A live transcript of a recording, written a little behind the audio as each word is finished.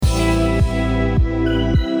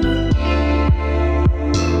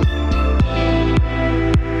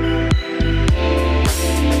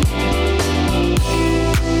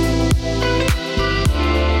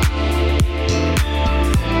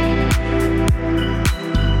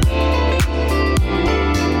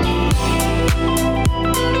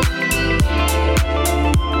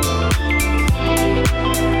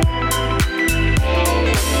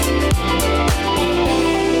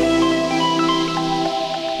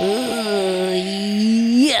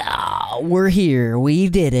We're here. We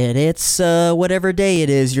did it. It's whatever day it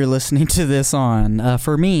is you're listening to this on.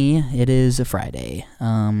 For me, it is a Friday.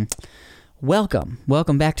 Welcome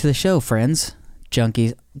back to the show, friends,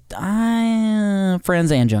 junkies,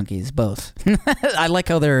 friends and junkies, both. I like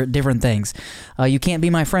how they're different things. You can't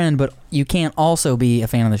be my friend, but you can't also be a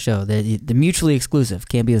fan of the show. They're mutually exclusive.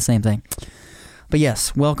 Can't be the same thing. But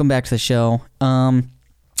yes, welcome back to the show.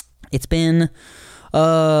 It's been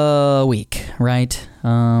a week, right?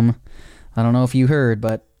 I don't know if you heard,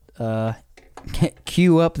 but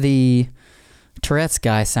cue up the Tourette's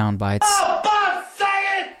guy sound bites. Oh, Bob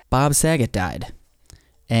Saget! Bob Saget died.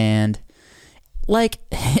 And, like,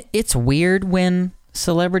 it's weird when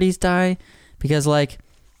celebrities die because, like,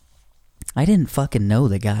 I didn't fucking know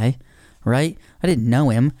the guy, right? I didn't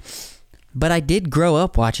know him. But I did grow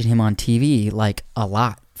up watching him on TV, like, a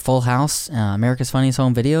lot. Full House, America's Funniest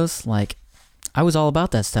Home Videos, like, I was all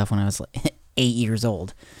about that stuff when I was, like, 8 years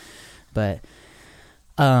old. But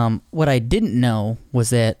what I didn't know was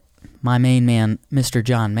that my main man, Mr.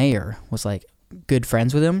 John Mayer, was, like, good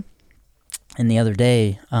friends with him. And the other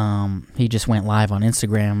day, he just went live on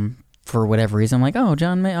Instagram for whatever reason. I'm like, oh,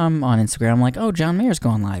 I'm on Instagram. I'm like, oh, John Mayer's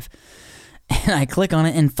going live. And I click on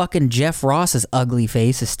it, and fucking Jeff Ross's ugly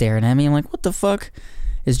face is staring at me. I'm like, what the fuck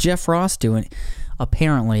is Jeff Ross doing?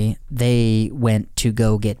 Apparently, they went to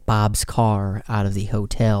go get Bob's car out of the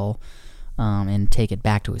hotel and take it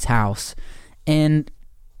back to his house. And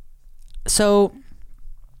so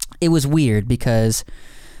it was weird because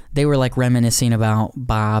they were like reminiscing about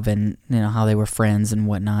Bob and, you know, how they were friends and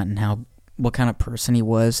whatnot and what kind of person he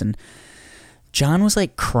was. And John was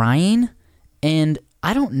like crying, and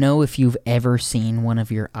I don't know if you've ever seen one of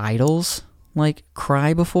your idols like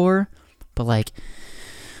cry before, but like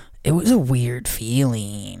it was a weird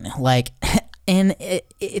feeling. Like, and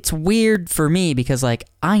it's weird for me because like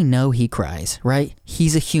I know he cries, right?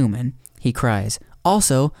 He's a human. He cries.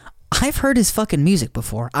 Also, I've heard his fucking music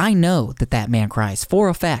before. I know that man cries for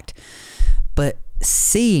a fact. But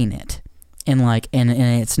seeing it and like and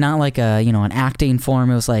it's not like a, you know, an acting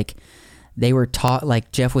form. It was like they were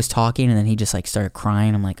like Jeff was talking and then he just like started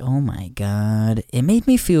crying. I'm like, oh my God. It made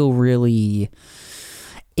me feel really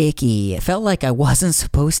icky. It felt like I wasn't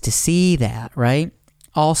supposed to see that, right?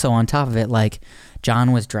 Also, on top of it, like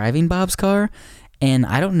John was driving Bob's car and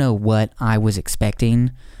I don't know what I was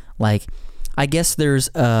expecting. Like, I guess there's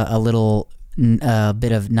a little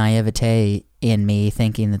bit of naivete in me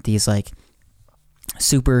thinking that these like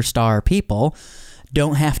superstar people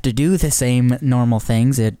don't have to do the same normal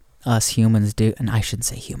things that us humans do, and I shouldn't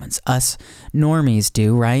say humans, us normies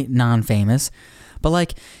do, right? Non-famous. But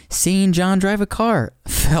like seeing John drive a car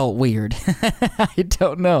felt weird. I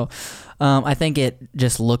don't know. I think it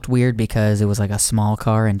just looked weird because it was like a small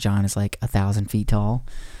car and John is like 1,000 feet tall.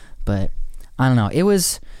 But I don't know. It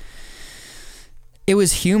was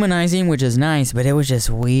humanizing, which is nice, but it was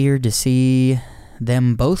just weird to see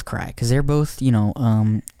them both cry because they're both, you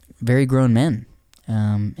know, very grown men.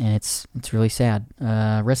 And it's really sad.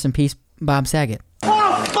 Rest in peace, Bob Saget.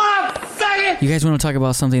 Oh, Bob Saget! You guys want to talk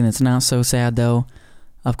about something that's not so sad, though?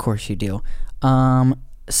 Of course you do.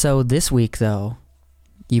 So this week, though,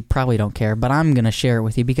 you probably don't care, but I'm going to share it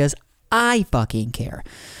with you because I fucking care.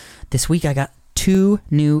 This week I got 2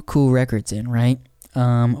 new cool records in, right?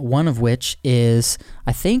 One of which is,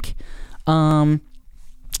 I think I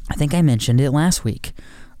mentioned it last week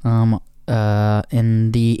in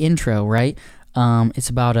the intro, right? It's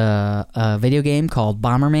about a video game called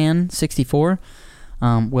Bomberman 64.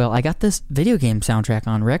 Well, I got this video game soundtrack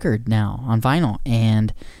on record now, on vinyl,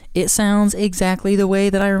 and it sounds exactly the way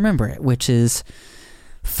that I remember it, which is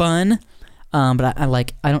fun.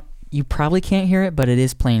 But you probably can't hear it, but it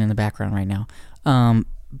is playing in the background right now.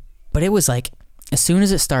 But it was like, as soon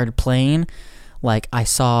as it started playing, like I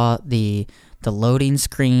saw the loading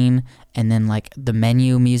screen and then like the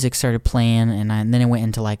menu music started playing and then it went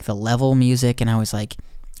into like the level music and I was like,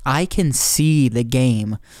 I can see the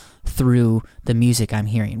game through the music I'm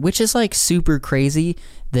hearing, which is like super crazy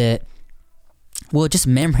that, well, just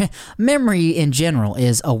memory in general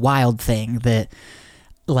is a wild thing that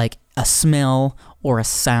like a smell or a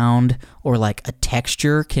sound or like a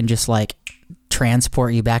texture can just like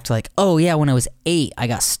transport you back to like, oh yeah, when I was 8 I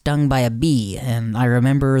got stung by a bee and I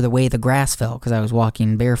remember the way the grass fell because I was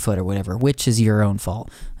walking barefoot or whatever, which is your own fault.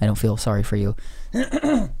 I don't feel sorry for you.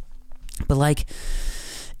 But like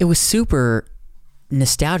it was super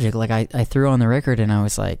nostalgic. Like I threw on the record and I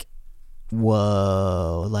was like,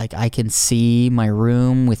 whoa, like I can see my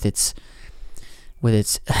room with its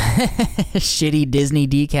shitty Disney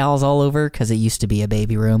decals all over because it used to be a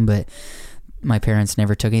baby room, but my parents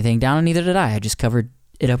never took anything down, and neither did I. I just covered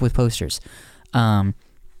it up with posters.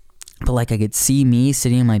 but like I could see me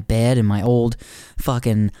sitting in my bed in my old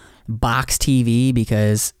fucking box TV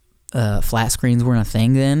because flat screens weren't a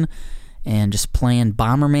thing then, and just playing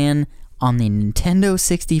Bomberman on the Nintendo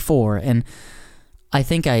 64. And I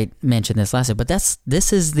think I mentioned this last time, but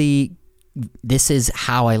this is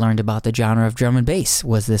how I learned about the genre of drum and bass,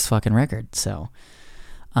 was this fucking record. So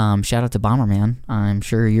shout out to Bomberman. I'm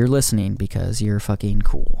sure you're listening because you're fucking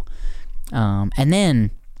cool. And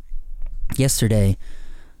then yesterday,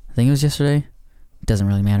 I think it was yesterday, it doesn't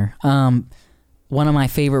really matter, one of my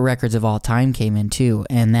favorite records of all time came in too,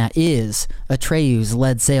 and that is Atreyu's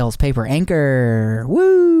Lead Sails Paper Anchor.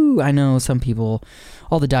 Woo! I know some people,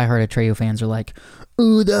 all the diehard Atreyu fans are like,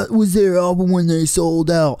 oh, that was their album when they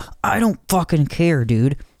sold out. I don't fucking care,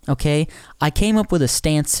 dude. Okay? I came up with a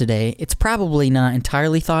stance today. It's probably not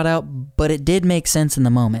entirely thought out, but it did make sense in the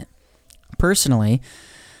moment. Personally,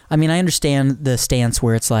 I mean, I understand the stance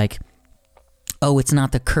where it's like, oh, it's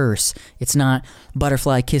not the Curse. It's not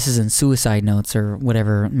Butterfly Kisses and Suicide Notes or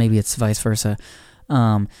whatever. Maybe it's vice versa.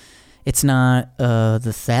 It's not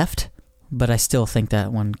the Theft, but I still think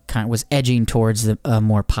that one kind of was edging towards a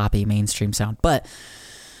more poppy mainstream sound. But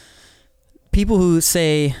people who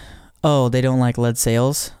say, oh, they don't like Lead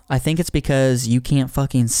Sails, I think it's because you can't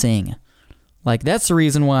fucking sing. Like, that's the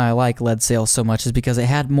reason why I like Lead Sails so much, is because it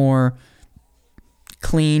had more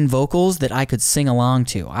clean vocals that I could sing along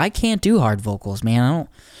to. I can't do hard vocals, man.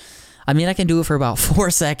 I mean, I can do it for about 4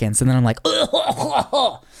 seconds, and then I'm like,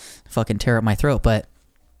 fucking tear up my throat. But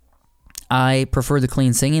I prefer the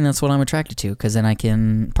clean singing. That's what I'm attracted to, because then I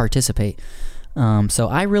can participate. So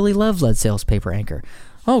I really love Lead Sails Paper Anchor.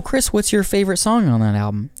 Oh, Chris, what's your favorite song on that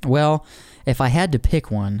album? Well, if I had to pick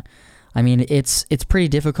one, I mean, it's pretty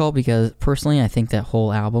difficult because personally I think that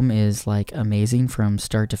whole album is like amazing from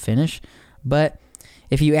start to finish. But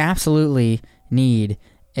if you absolutely need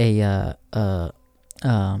an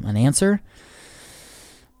answer,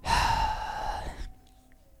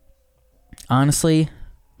 honestly,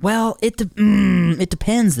 well, it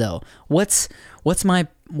depends though. What's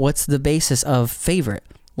the basis of favorite?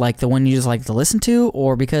 Like the one you just like to listen to,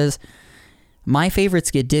 or because my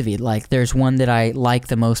favorites get divvied. Like there's one that I like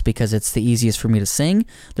the most because it's the easiest for me to sing.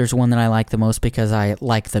 There's one that I like the most because I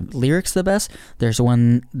like the lyrics the best. There's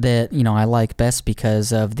one that, you know, I like best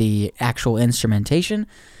because of the actual instrumentation.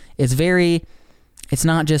 It's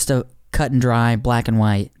not just a cut and dry, black and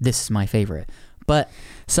white, this is my favorite. But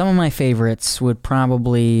some of my favorites would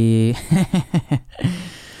probably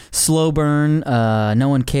Slow Burn, No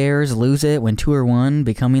One Cares, Lose It, When Two Are One,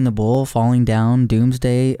 Becoming the Bull, Falling Down,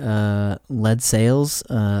 Doomsday, Lead Sails,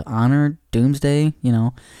 Honor, Doomsday, you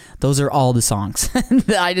know. Those are all the songs.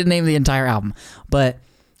 I didn't name the entire album. But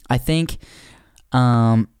I think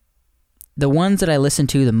the ones that I listened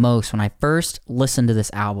to the most when I first listened to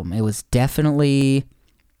this album, it was definitely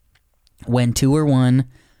When Two Are One,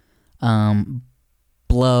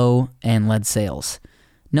 Blow, and Lead Sails.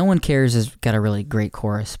 No One Cares has got a really great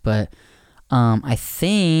chorus, but I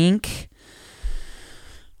think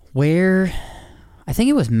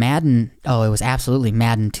it was Madden. Oh, it was absolutely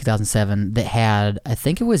Madden 2007 that had, I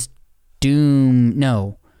think it was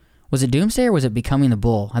was it Doomsday or was it Becoming the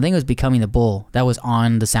Bull? I think it was Becoming the Bull. That was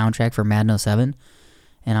on the soundtrack for Madden 07.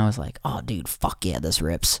 And I was like, oh, dude, fuck yeah, this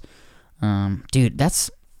rips. Dude, that's,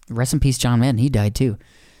 rest in peace, John Madden. He died too.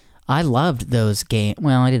 I loved those games.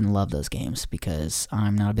 Well, I didn't love those games because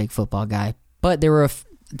I'm not a big football guy. But there were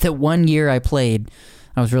the one year I played,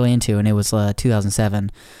 I was really into, and it was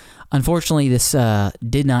 2007. Unfortunately, this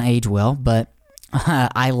did not age well, but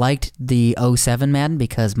I liked the 07 Madden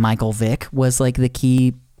because Michael Vick was like the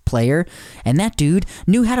key player, and that dude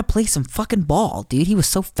knew how to play some fucking ball, dude. He was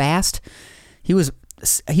so fast. He was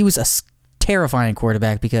a terrifying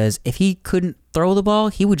quarterback because if he couldn't throw the ball,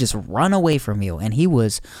 he would just run away from you, and he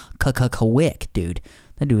was quick, dude.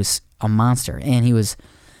 That dude was a monster, and he was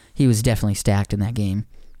definitely stacked in that game.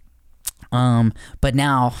 But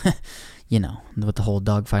now, you know, with the whole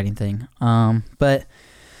dogfighting thing. But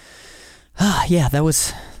yeah,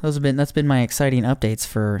 that's been my exciting updates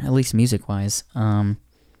for at least music wise. I'm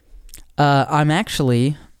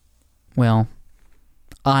actually, well,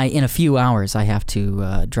 in a few hours I have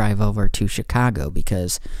to drive over to Chicago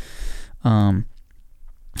because I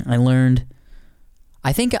learned,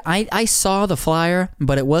 I think I saw the flyer,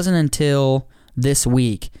 but it wasn't until this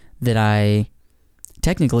week that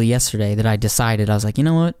technically yesterday, that I decided, I was like, you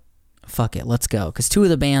know what, fuck it, let's go. Because two of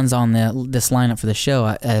the bands on this lineup for the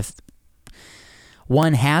show,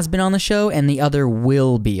 one has been on the show and the other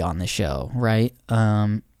will be on the show, right?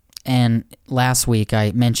 And last week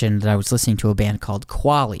I mentioned that I was listening to a band called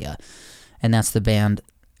Qualia, and that's the band.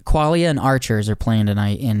 Qualia and Archers are playing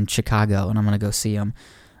tonight in Chicago, and I'm going to go see them.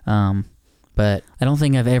 But I don't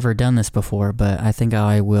think I've ever done this before, but I think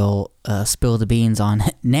I will spill the beans on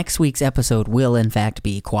next week's episode will in fact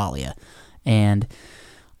be Qualia. And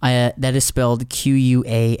that is spelled Qualia.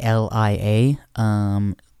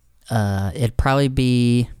 It'd probably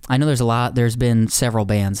be, I know there's been several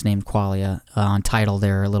bands named Qualia on Tidal.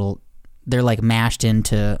 They're like mashed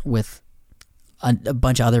into with a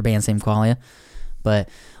bunch of other bands named Qualia. But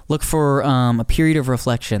look for A Period of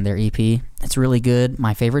Reflection, their EP. It's really good.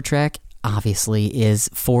 My favorite track, obviously, is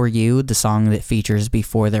For You, the song that features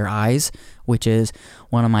Before Their Eyes, which is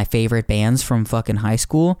one of my favorite bands from fucking high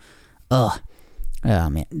school. Oh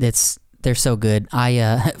man, they're so good.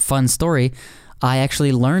 Fun story, I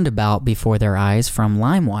actually learned about Before Their Eyes from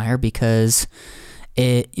LimeWire because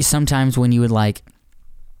sometimes when you would like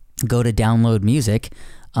go to download music,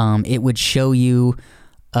 it would show you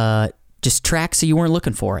just tracks that you weren't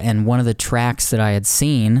looking for. And one of the tracks that I had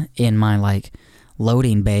seen in my like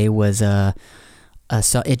loading bay was so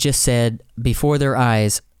it just said Before Their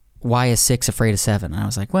Eyes, Why Is 6 Afraid of 7? And I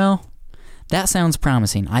was like, well, that sounds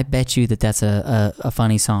promising. I bet you that's a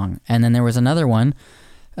funny song. And then there was another one,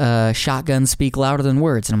 Shotguns Speak Louder Than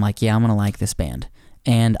Words. And I'm like, yeah, I'm going to like this band.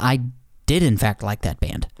 And I did, in fact, like that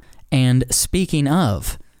band. And speaking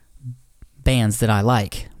of bands that I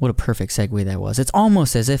like, what a perfect segue that was. It's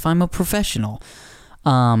almost as if I'm a professional.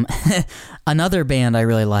 Another band I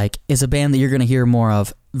really like is a band that you're going to hear more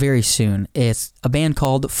of very soon. It's a band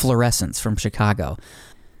called Fluorescence from Chicago.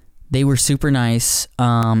 They were super nice.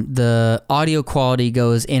 The audio quality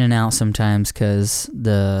goes in and out sometimes because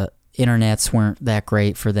the internets weren't that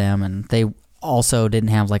great for them, and they also didn't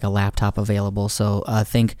have like a laptop available, so I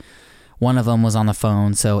think one of them was on the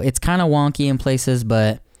phone, so it's kind of wonky in places,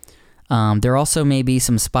 but there also may be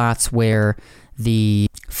some spots where the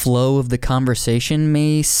flow of the conversation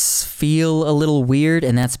may feel a little weird,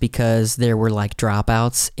 and that's because there were like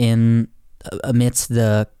dropouts amidst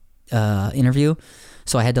the interview.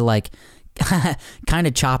 So I had to like kind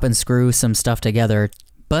of chop and screw some stuff together,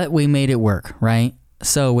 but we made it work, right?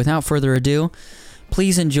 So without further ado,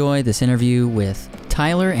 please enjoy this interview with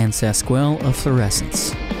Tyler and Sasquel of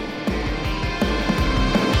Fluorescence.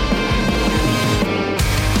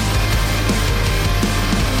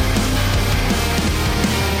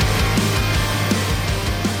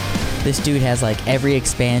 This dude has like every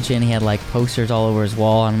expansion. He had like posters all over his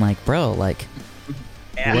wall. And I'm like, bro, like,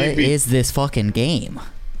 what is this fucking game?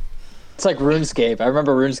 It's like RuneScape. I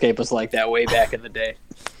remember RuneScape was like that way back in the day.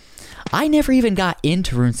 I never even got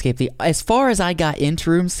into RuneScape. As far as I got into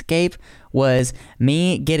RuneScape was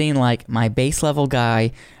me getting like my base level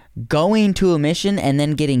guy going to a mission and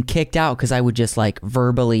then getting kicked out because I would just like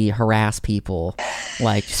verbally harass people,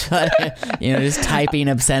 like just typing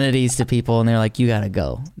obscenities to people, and they're like, "You gotta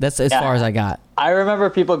go." That's as far as I got. I remember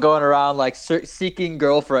people going around like seeking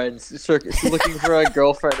girlfriends, looking for a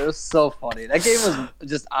girlfriend. It was so funny. That game was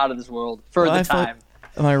just out of this world for the time.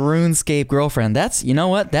 My RuneScape girlfriend. That's, you know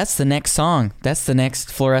what? That's the next song. That's the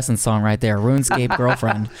next Fluorescence song right there. RuneScape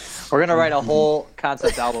girlfriend. We're gonna write a whole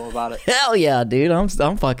concept album about it. Hell yeah, dude! I'm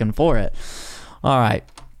fucking for it. All right.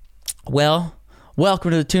 Well,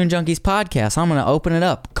 welcome to the Tune Junkies podcast. I'm gonna open it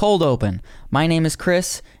up, cold open. My name is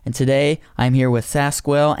Chris, and today I'm here with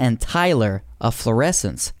Sasquel and Tyler of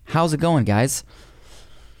Fluorescence. How's it going, guys?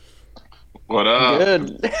 What up?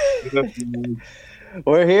 Good.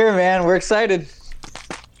 We're here, man. We're excited.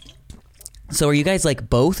 So are you guys like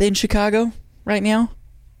both in Chicago right now?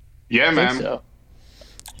 Yeah, I man. think so.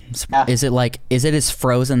 Yeah. Is it as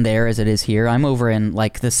frozen there as it is here? I'm over in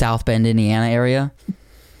like the South Bend, Indiana area.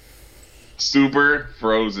 Super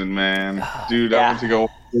frozen, man. Dude, I went to go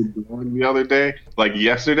the other day, like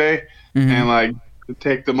yesterday, and like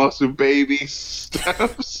take the most baby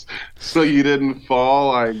steps so you didn't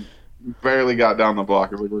fall. I barely got down the block.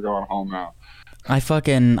 I was like, we're going home now. I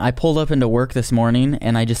pulled up into work this morning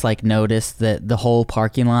and I just like noticed that the whole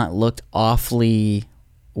parking lot looked awfully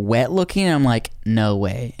wet looking. I'm like, no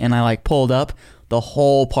way. And I like pulled up, the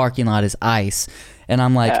whole parking lot is ice. And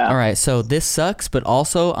I'm like, all right, so this sucks, but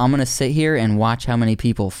also I'm going to sit here and watch how many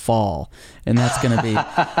people fall. And that's going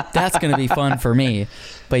to be fun for me.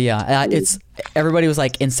 But yeah, everybody was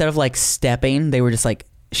like, instead of like stepping, they were just like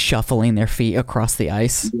shuffling their feet across the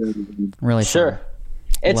ice. Really Sure. fun.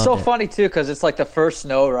 It's Loved so funny too because it's like the first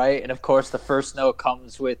snow, right? And of course, the first snow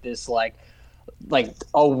comes with this like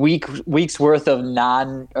a week's worth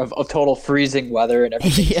of total freezing weather, and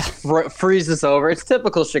everything freezes over. It's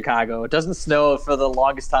typical Chicago. It doesn't snow for the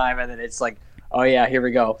longest time, and then it's like, oh yeah, here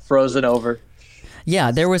we go, frozen over.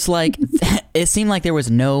 Yeah, there was like, it seemed like there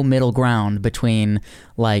was no middle ground between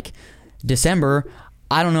like December.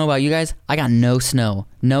 I don't know about you guys. I got no snow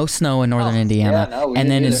in northern Indiana. Yeah, no, we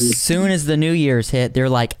and then didn't as either. soon as the New Year's hit, they're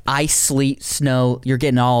like ice, sleet, snow. You're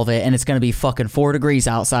getting all of it, and it's gonna be fucking 4 degrees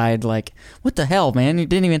outside. Like, what the hell, man? You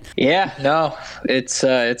didn't even. Yeah, no, it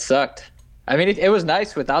sucked. I mean, it was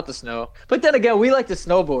nice without the snow. But then again, we like to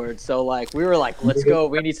snowboard, so like we were like, let's go.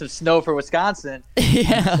 We need some snow for Wisconsin.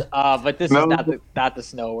 Yeah. But this is not the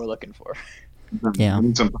snow we're looking for. Yeah.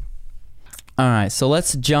 All right, so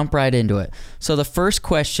let's jump right into it. So the first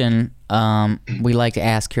question we like to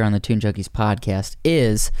ask here on the Toon Junkies podcast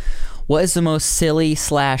is, what is the most silly /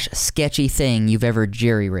 sketchy thing you've ever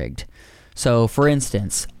jerry-rigged? So, for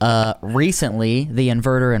instance, recently the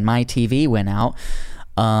inverter in my TV went out.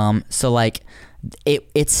 So like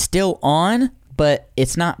it's still on, but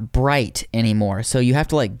it's not bright anymore. So you have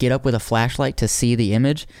to like get up with a flashlight to see the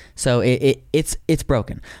image. So it's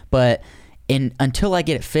broken. But until I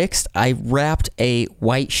get it fixed, I wrapped a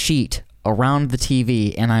white sheet around the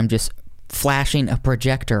TV, and I'm just flashing a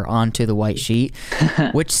projector onto the white sheet,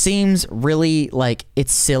 which seems really like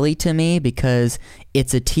it's silly to me because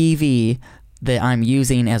it's a TV that I'm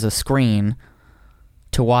using as a screen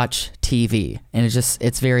to watch TV, and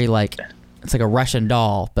it's very like, it's like a Russian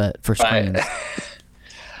doll but for screens.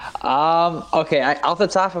 Okay, off the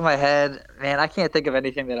top of my head, man, I can't think of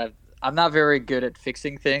anything that I'm not very good at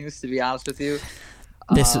fixing things, to be honest with you.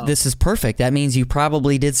 This is perfect. That means you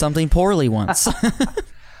probably did something poorly once.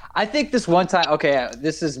 I think this one time, okay,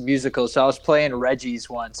 this is musical. So I was playing Reggie's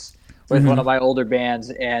once with one of my older bands,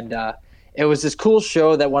 and it was this cool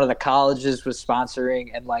show that one of the colleges was sponsoring,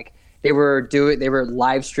 and like they were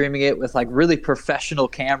live streaming it with like really professional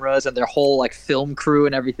cameras and their whole like film crew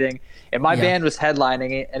and everything. And my band was headlining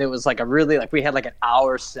it, and it was like we had like an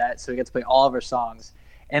hour set, so we get to play all of our songs.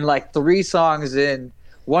 And like 3 songs in,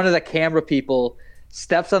 one of the camera people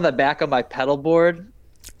steps on the back of my pedal board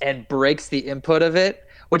and breaks the input of it,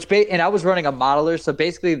 and I was running a modeler, so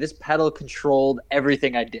basically this pedal controlled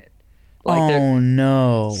everything I did. Like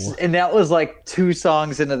no. And that was like 2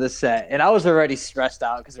 songs into the set, and I was already stressed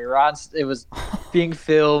out because it was being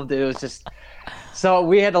filmed. It was just, so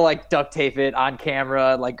we had to like duct tape it on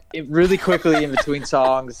camera, like really quickly in between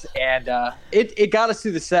songs, and it got us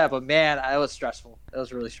through the set. But man, it was stressful. It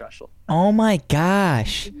was really stressful. Oh my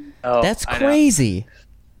gosh, that's crazy.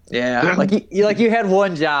 Yeah, like you had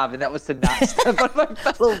one job, and that was to not step on my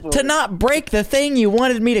pedal board. To not break the thing you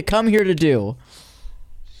wanted me to come here to do.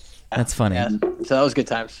 That's funny. Yeah, so that was good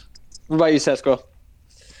times. What about you, Sesko?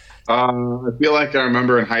 I feel like I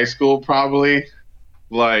remember in high school probably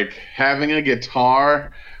like having a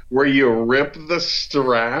guitar where you rip the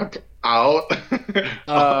strap out of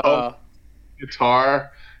the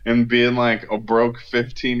guitar and being like a broke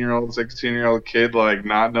 15-year-old, 16-year-old kid, like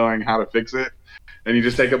not knowing how to fix it. And you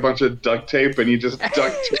just take a bunch of duct tape and you just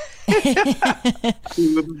duct tape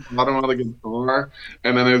to the bottom of the guitar.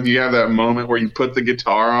 And then you have that moment where you put the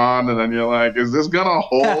guitar on and then you're like, is this going to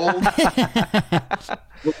hold? I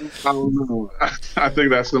don't know. I think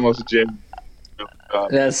that's the most genuine.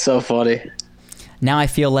 That's so funny. Now I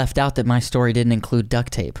feel left out that my story didn't include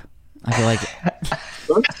duct tape. I feel like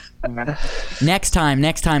next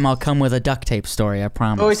time I'll come with a duct tape story, I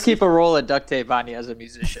promise. Always keep a roll of duct tape on you as a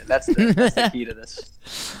musician. That's the key to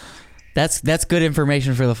this. That's good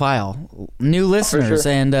information for the file. New listeners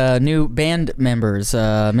and new band members,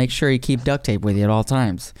 make sure you keep duct tape with you at all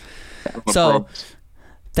times. So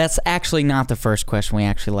that's actually not the first question we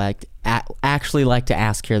actually like to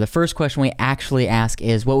ask here. The first question we actually ask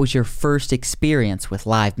is, what was your first experience with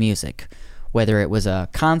live music? Whether it was a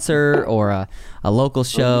concert or a local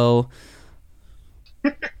show.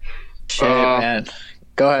 Shit, man.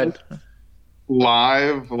 Go ahead.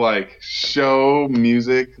 Live, like, show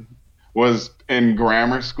music was in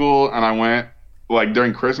grammar school, and I went, like,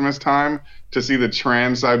 during Christmas time to see the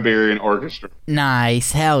Trans-Siberian Orchestra.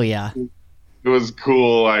 Nice. Hell yeah. It was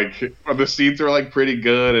cool. Like, the seats were, like, pretty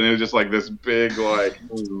good, and it was just, like, this big, like,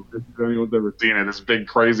 if anyone's ever seen it, this big,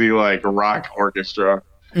 crazy, like, rock orchestra.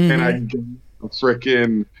 Mm-hmm. And I got a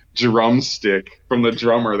freaking drumstick from the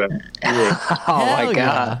drummer that oh my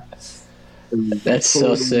god. That's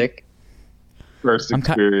so sick. First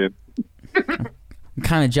experience. I'm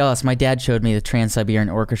kind of jealous. My dad showed me the Trans-Siberian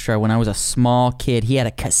Orchestra when I was a small kid. He had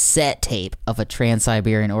a cassette tape of a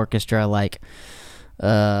Trans-Siberian Orchestra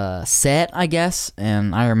set, I guess,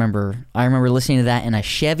 and I remember listening to that in a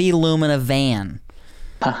Chevy Lumina van.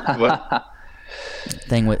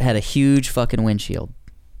 Thing had a huge fucking windshield.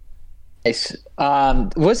 Nice.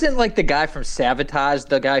 Wasn't like the guy from Sabotage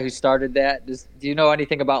the guy who started that? Do you know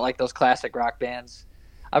anything about like those classic rock bands?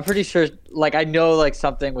 I'm pretty sure, like, I know like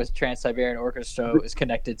something with Trans-Siberian Orchestra is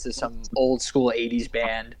connected to some old school 80s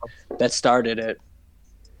band that started it.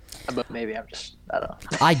 But maybe I don't know.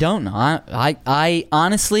 I don't know. I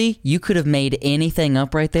honestly, you could have made anything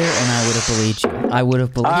up right there, and I would have believed you. I would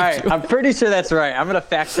have believed All right, you. I'm pretty sure that's right. I'm gonna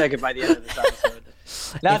fact check it by the end of this episode.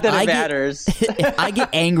 Not If that I it get- matters. If I get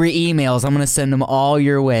angry emails, I'm gonna send them all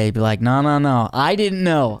your way. Be like, no, I didn't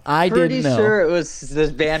know. I Pretty didn't know. sure it was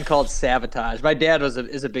this band called Sabotage. My dad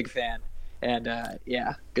is a big fan, and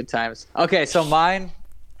yeah, good times. Okay, so mine.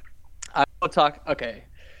 I will talk. Okay,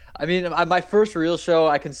 I mean, my first real show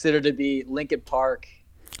I consider to be Linkin Park,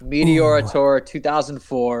 Meteora Tour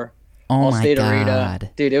 2004, Oh my Allstate God.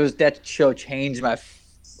 Arena. Dude, that show changed my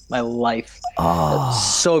life. Oh,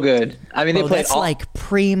 So good. I mean, bro, they played that's like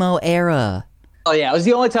primo era. Oh yeah, it was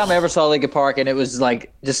the only time I ever saw Linkin Park, and it was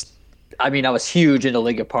like just. I mean, I was huge into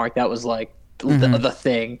Linkin Park. That was like the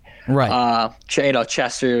thing. Right.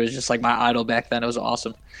 Chester was just like my idol back then. It was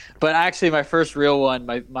awesome. But actually, my first real one,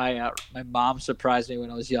 my mom surprised me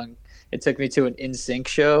when I was young. It took me to an NSYNC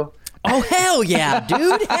show. Oh hell yeah,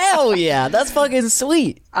 dude! Hell yeah, that's fucking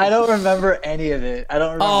sweet. I don't remember any of it. I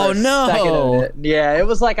don't remember. Oh, a no. second of it. Yeah, it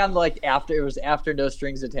was like after it was after No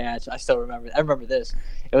Strings Attached. I still remember. I remember this.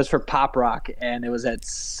 It was for Pop Rock, and it was at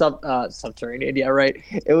Subterranean. Yeah, right.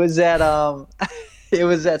 It was at it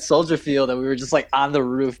was at Soldier Field, and we were just like on the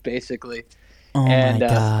roof basically. Oh And, my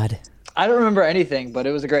God. I don't remember anything, but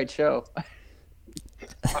it was a great show.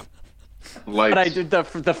 Like, But I did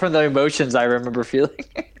from the emotions I remember feeling.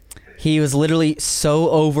 He was literally so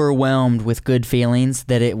overwhelmed with good feelings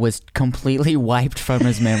that it was completely wiped from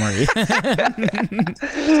his memory.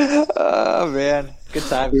 Oh man, good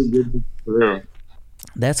times. true.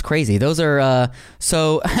 That's crazy. Those are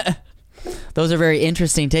so. Those are very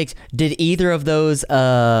interesting takes. Did either of those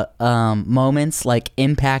moments like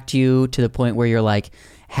impact you to the point where you're like,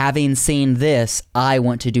 having seen this, I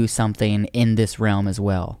want to do something in this realm as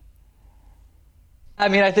well? I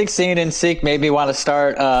mean, I think seeing NSYNC made me want to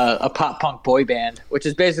start a pop punk boy band, which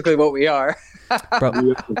is basically what we are.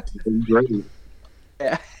 Bro, Great.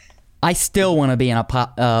 Yeah. I still want to be in a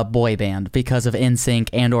pop boy band because of NSYNC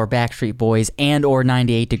and or Backstreet Boys and or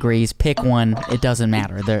 98 Degrees. Pick one. It doesn't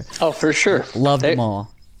matter. They're Oh, for sure. love them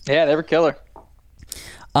all. Yeah, they were killer.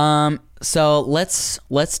 So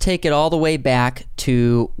let's take it all the way back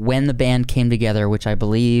to when the band came together, which I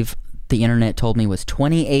believe the internet told me was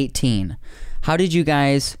 2018. How did you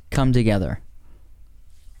guys come together?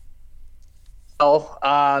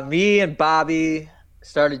 Oh, me and Bobby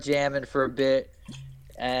started jamming for a bit,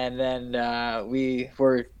 and then we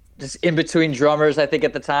were just in between drummers, I think,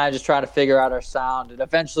 at the time, just trying to figure out our sound. And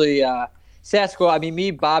eventually, Sasquatch. I mean,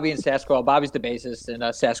 me, Bobby, and Sasquatch. Bobby's the bassist, and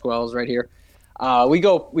Sasquatch is right here. We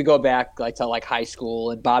go back like to like high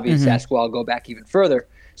school, and Bobby and Sasquatch go back even further.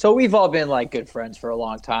 So we've all been like good friends for a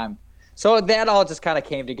long time. So that all just kind of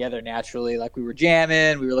came together naturally. Like we were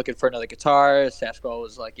jamming, we were looking for another guitar. Sasquatch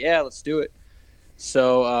was like, "Yeah, let's do it."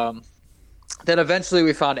 So then eventually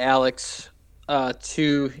we found Alex.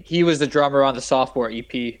 He was the drummer on the Sophomore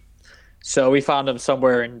EP. So we found him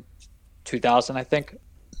somewhere in 2000, I think.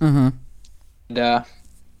 Mm-hmm. And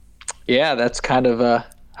yeah, that's kind of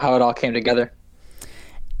how it all came together.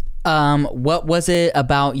 What was it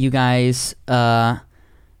about you guys that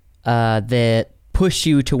pushed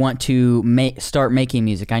you to want to start making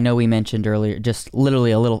music? I know we mentioned earlier, just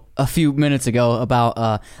literally a few minutes ago,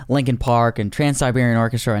 about Linkin Park and Trans-Siberian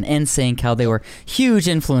Orchestra and NSYNC, how they were huge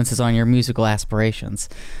influences on your musical aspirations.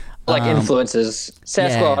 Like influences. Sasquatch,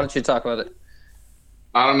 yeah. why don't you talk about it?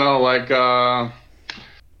 I don't know, like I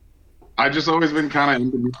just always been kind of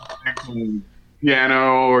into music and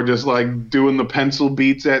piano or just like doing the pencil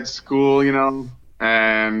beats at school, you know.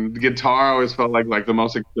 And guitar always felt like the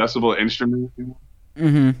most accessible instrument.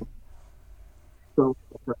 Mm-hmm. So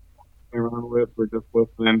around with, we're just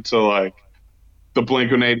listening to like the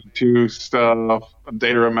Blink-182 stuff,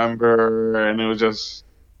 Day to Remember, and it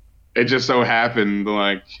just so happened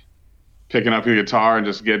like picking up your guitar and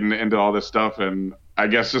just getting into all this stuff. And I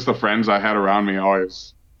guess just the friends I had around me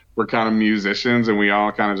always were kind of musicians, and we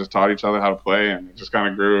all kind of just taught each other how to play, and it just kind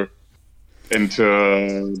of grew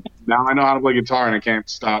into now I know how to play guitar, and I can't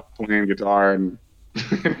stop playing guitar and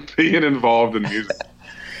being involved in music.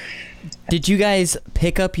 Did you guys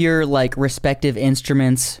pick up your like respective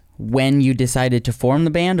instruments when you decided to form the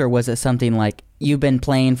band, or was it something like you've been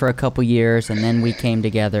playing for a couple years and then we came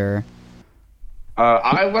together?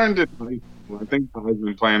 I learned it. I think I've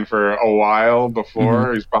been playing for a while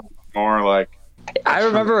before. He's probably more like. I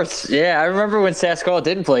remember when Sasquatch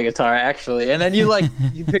didn't play guitar, actually. And then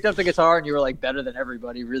you picked up the guitar and you were like better than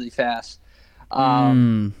everybody really fast.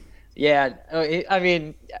 Yeah, I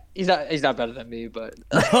mean, he's not better than me, but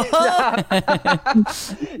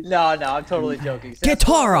no, I'm totally joking.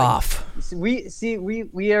 Guitar off.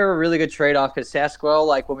 We are a really good trade off because Sasquatch,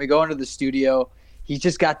 like when we go into the studio, he's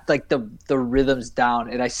just got like the rhythms down,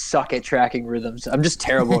 and I suck at tracking rhythms. I'm just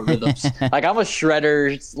terrible at rhythms. Like I'm a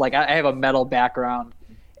shredder. Like I have a metal background,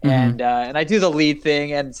 and I do the lead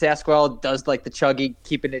thing, and Sasquatch does like the chuggy,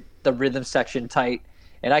 keeping the rhythm section tight,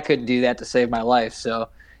 and I couldn't do that to save my life. So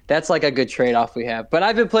that's like a good trade off we have. But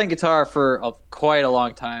I've been playing guitar for quite a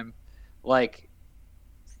long time. Like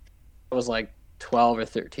I was like 12 or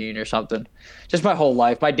 13 or something, just my whole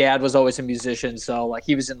life. My dad was always a musician, so like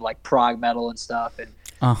he was in like prog metal and stuff, and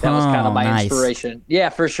that was kind of my inspiration. Yeah,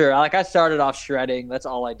 for sure. Like I started off shredding. That's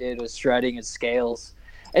all I did was shredding and scales.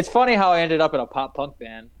 It's funny how I ended up in a pop punk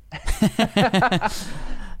band.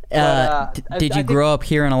 Did you grow up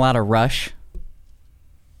hearing a lot of Rush?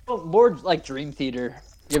 More like Dream Theater.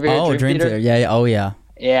 You ever hear Dream Theater? Yeah. Oh yeah.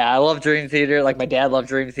 Yeah, I love Dream Theater. Like my dad loved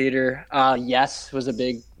Dream Theater. Yes was a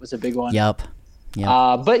big one. Yep.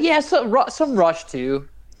 But yeah, some Rush too.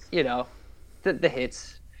 You know, the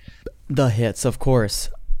hits. The hits, of course.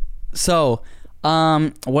 So,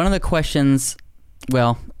 one of the questions,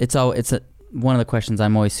 one of the questions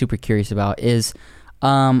I'm always super curious about is,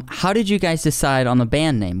 how did you guys decide on the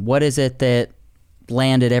band name? What is it that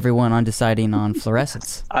landed everyone on deciding on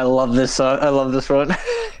Fluorescence? I love this one.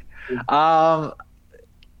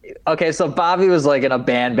 Okay, so Bobby was like in a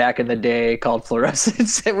band back in the day called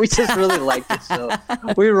Fluorescence, and we just really liked it, so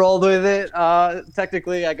we rolled with it.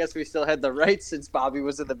 Technically, I guess we still had the rights since Bobby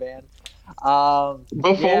was in the band.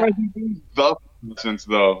 Before the Fluorescence,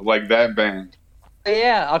 though, like that band.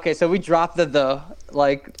 Yeah. Okay, so we dropped the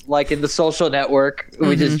like in the Social Network.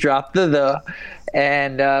 We just dropped the,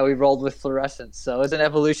 and we rolled with Fluorescence. So it's an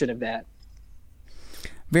evolution of that.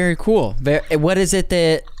 Very cool. What is it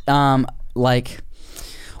that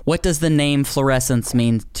what does the name Fluorescence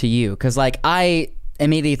mean to you? Because like I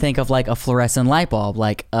immediately think of like a fluorescent light bulb,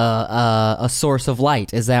 like a source of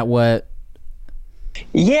light. Is that what?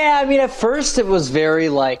 Yeah, I mean, at first it was very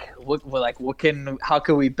how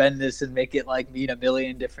can we bend this and make it like mean a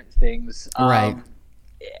million different things? Right.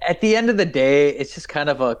 At the end of the day, it's just kind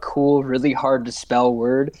of a cool, really hard to spell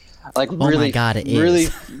word. Like really, oh my God, it really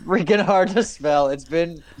is. freaking hard to spell. It's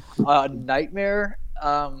been a nightmare,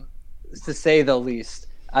 to say the least.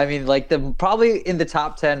 I mean, like probably in the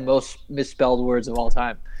top 10 most misspelled words of all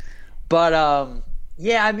time. But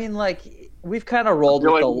yeah, I mean, like we've kind of rolled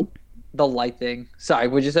with the light thing. Sorry,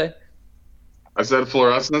 what'd you say? I said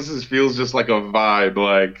Fluorescence feels just like a vibe,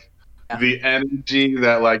 like the energy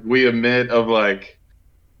that like we emit of like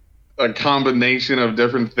a combination of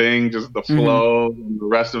different things, just the flow and the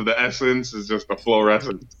rest of the essence is just the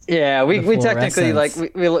fluorescence. Yeah, we technically like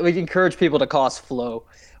we encourage people to call us flow,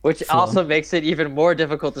 which also makes it even more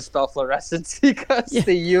difficult to spell fluorescence because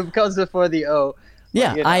the U comes before the O.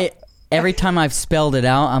 Yeah, you know. Every time I've spelled it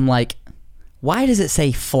out, I'm like, why does it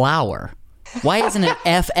say flower? Why isn't it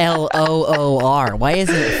FLOOR? Why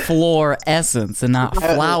isn't it fluorescence and not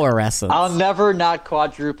flowerescence? I'll never not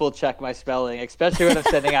quadruple check my spelling, especially when I'm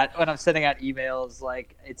sending out emails.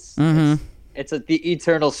 Like it's the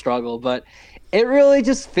eternal struggle, but it really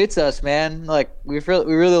just fits us, man. Like we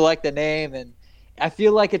really like the name, and I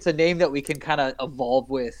feel like it's a name that we can kind of evolve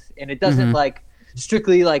with, and it doesn't like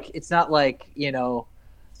strictly like it's not like, you know,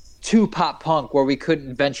 too pop punk where we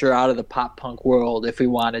couldn't venture out of the pop punk world if we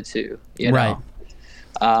wanted to, you know?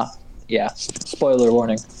 Right. Yeah. Spoiler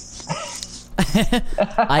warning.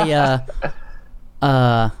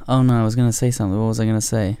 Oh no, I was going to say something. What was I going to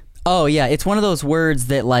say? Oh yeah, it's one of those words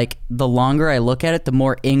that like the longer I look at it, the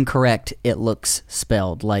more incorrect it looks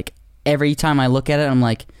spelled. Like every time I look at it, I'm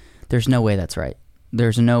like, there's no way that's right.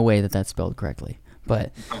 There's no way that that's spelled correctly.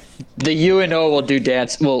 But the U and O will do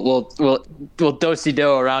dance. We'll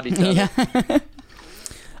do-si-do around each other.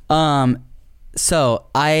 Yeah. So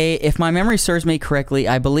if my memory serves me correctly,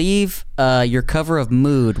 I believe your cover of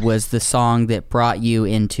Mood was the song that brought you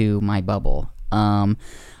into my bubble.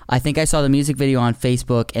 I think I saw the music video on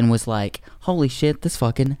Facebook and was like, holy shit, this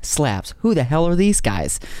fucking slaps. Who the hell are these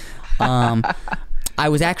guys? I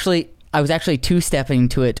was actually two-stepping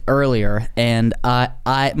to it earlier, and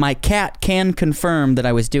my cat can confirm that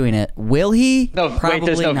I was doing it. Will he? No, Probably wait,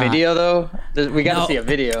 there's no not. video though. We got to see a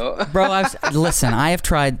video, bro. Listen, I have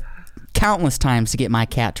tried countless times to get my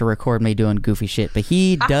cat to record me doing goofy shit, but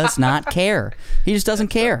he does not care. He just doesn't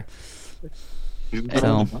care.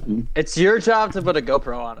 So it's your job to put a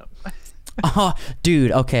GoPro on him. Oh,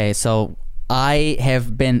 dude. Okay, so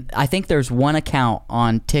I think there's one account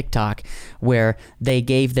on TikTok where they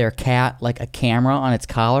gave their cat like a camera on its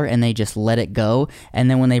collar and they just let it go.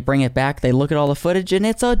 And then when they bring it back, they look at all the footage and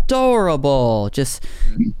it's adorable. Just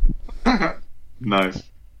Nice.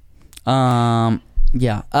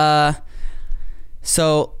 yeah.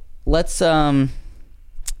 So let's jump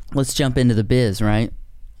into the biz, right?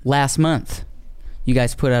 Last month, you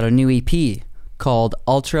guys put out a new EP called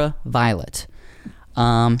Ultraviolet.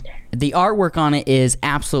 The artwork on it is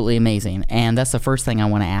absolutely amazing, and that's the first thing I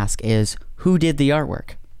want to ask is who did the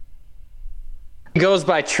artwork? It goes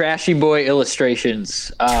by Trashy Boy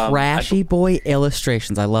Illustrations. Trashy Boy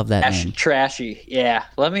Illustrations. I love that name. Trashy. Yeah.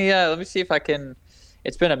 Let me see if I can.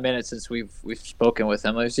 It's been a minute since we've spoken with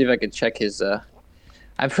him. Let me see if I can check his.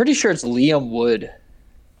 I'm pretty sure it's Liam Wood.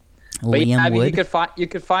 But yeah, Liam Wood. You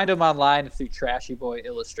could find him online through Trashy Boy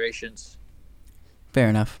Illustrations. Fair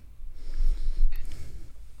enough.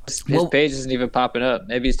 His page isn't even popping up.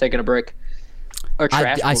 Maybe he's taking a break. Or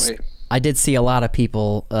Trash Boy. I did see a lot of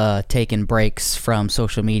people taking breaks from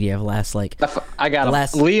social media last I got him.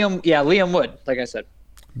 Liam Wood, like I said.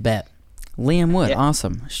 Bet. Liam Wood, Yeah.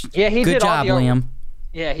 Awesome. Yeah, he Good did job, all the Liam.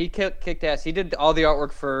 Yeah, he kicked ass. He did all the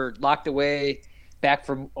artwork for Locked Away, not Back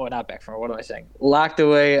From, what am I saying? Locked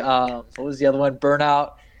Away, what was the other one?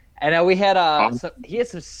 Burnout. And then we had he had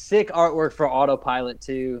some sick artwork for Autopilot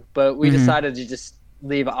too, but we decided to just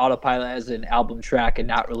leave Autopilot as an album track and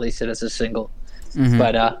not release it as a single.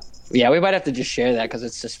 But yeah, we might have to just share that because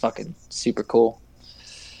it's just fucking super cool.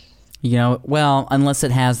 You know, well, unless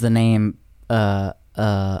it has the name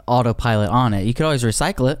Autopilot on it, you could always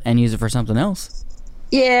recycle it and use it for something else.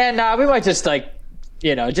 Yeah, we might just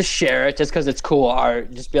just share it just because it's cool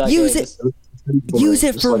art. Just be like, use it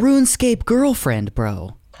for RuneScape Girlfriend,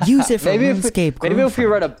 bro. Use it for RuneScape Girlfriend. Maybe if we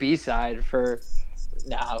write a B-side for.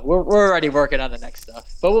 Nah, we're already working on the next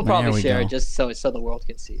stuff, but we'll probably share it just so the world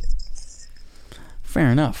can see it.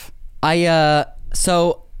 Fair enough.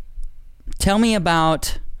 So tell me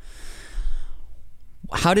about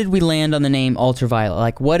how did we land on the name Ultraviolet?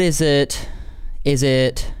 Like, what is it? Is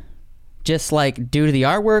it just like due to the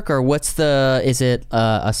artwork, or is it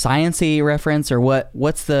a science-y reference, or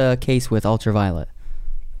what's the case with Ultraviolet?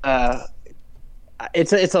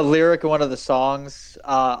 It's a lyric in one of the songs,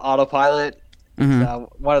 Autopilot.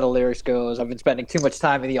 One of the lyrics goes, "I've been spending too much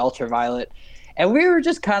time in the ultraviolet," and we were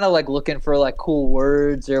just kind of like looking for like cool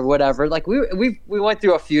words or whatever. Like we went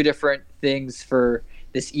through a few different things for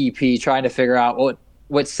this EP, trying to figure out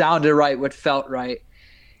what sounded right, what felt right,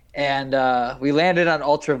 and we landed on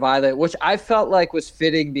Ultraviolet, which I felt like was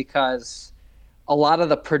fitting because a lot of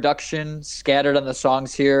the production scattered on the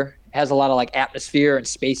songs here has a lot of like atmosphere and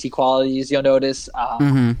spacey qualities, you'll notice.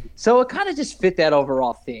 So it kind of just fit that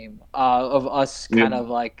overall theme of us kind of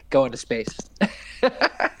like going to space.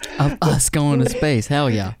 Of us going to space, hell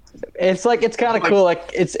yeah. It's kind of cool.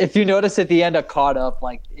 Like if you notice at the end of Caught Up,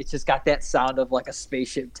 like it's just got that sound of like a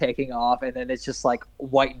spaceship taking off, and then it's just like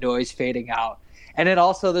white noise fading out. And then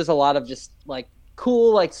also there's a lot of just like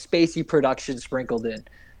cool like spacey production sprinkled in.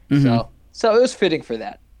 So it was fitting for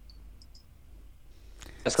that.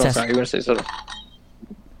 That's cool. Sorry, you want to say something?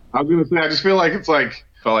 I was gonna say, I just felt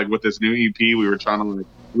like with this new EP, we were trying to like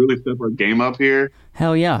really step our game up here.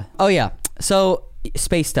 Hell yeah. Oh yeah. So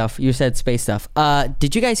space stuff. You said space stuff.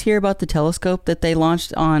 Did you guys hear about the telescope that they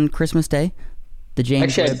launched on Christmas Day? The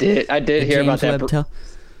James Actually, Webb, I did hear about that.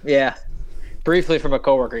 Yeah, briefly from a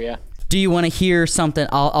coworker. Yeah. Do you want to hear something?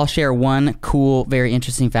 I'll share one cool, very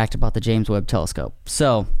interesting fact about the James Webb Telescope.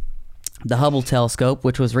 So, the Hubble telescope,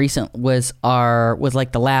 which was like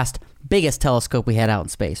the last biggest telescope we had out in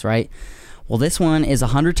space, right? Well, this one is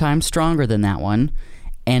 100 times stronger than that one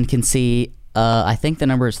and can see, I think the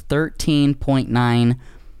number is 13.9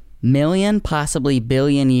 million, possibly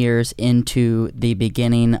billion years into the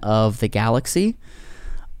beginning of the galaxy.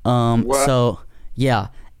 So, yeah.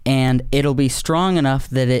 And it'll be strong enough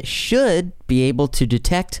that it should be able to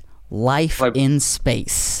detect life in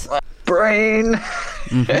space. Brain.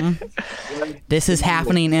 This is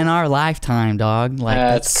happening in our lifetime, dog. Like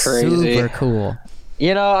that's crazy. Super cool.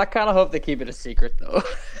 You know, I kind of hope they keep it a secret though.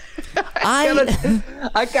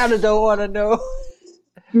 I kind of don't want to know.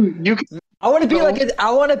 I want to be I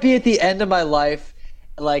want to be at the end of my life,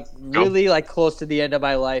 like really like close to the end of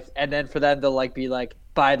my life, and then for them to like be like,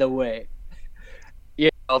 by the way, you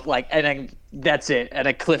know, like, and then that's it, and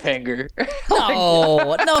a cliffhanger.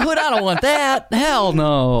 No, I don't want that. Hell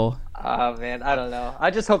no. Oh man, I don't know. I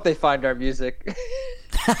just hope they find our music.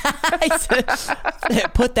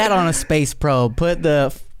 Put that on a space probe. Put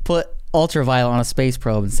Ultraviolet on a space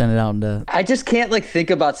probe and send it out into. I just can't like think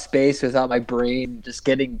about space without my brain just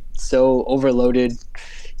getting so overloaded.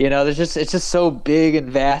 You know, it's just so big and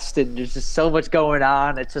vast, and there's just so much going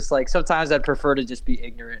on. It's just like sometimes I'd prefer to just be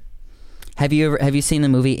ignorant. Have you seen the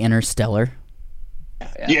movie Interstellar?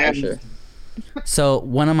 Yeah, for sure. So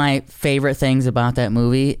one of my favorite things about that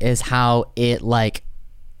movie is how it like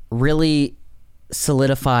really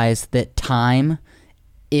solidifies that time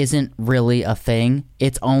isn't really a thing.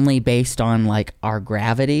 It's only based on like our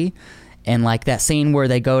gravity. And like that scene where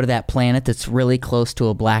they go to that planet that's really close to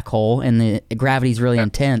a black hole and the gravity's really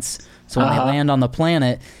intense. So when they land on the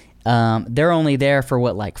planet, they're only there for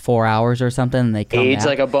what, like 4 hours or something, and they come Age back.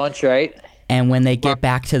 like a bunch, right? And when they get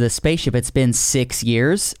back to the spaceship, it's been 6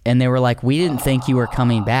 years, and they were like, "We didn't think you were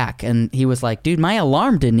coming back." And he was like, "Dude, my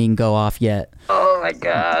alarm didn't even go off yet." Oh my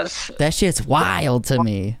gosh. That shit's wild to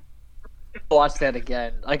me. Watch that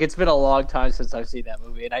again. Like, it's been a long time since I've seen that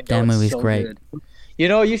movie, and I know That it's movie's so great. good. You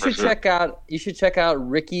know, you should check out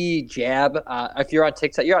Ricky Jab. If you're on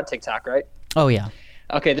TikTok, you're on TikTok, right? Oh yeah.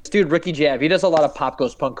 Okay, this dude Ricky Jab, he does a lot of Pop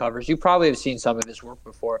Goes Punk covers. You probably have seen some of his work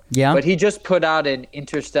before. Yeah. But he just put out an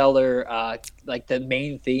Interstellar, like the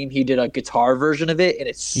main theme. He did a guitar version of it, and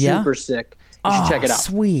it's super sick. You should check it out.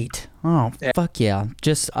 Sweet. Oh, fuck yeah.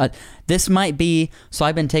 Just this might be. So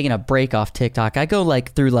I've been taking a break off TikTok. I go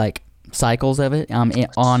like through like cycles of it. I'm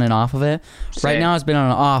on and off of it. Right now it's been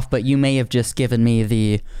on and off, but you may have just given me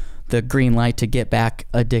the green light to get back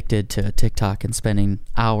addicted to TikTok and spending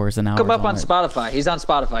hours and hours. Come up on it. Spotify. He's on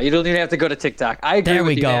Spotify. You don't even have to go to TikTok. I agree There we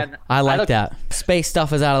with you, go. man. I like that. Space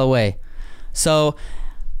stuff is out of the way. So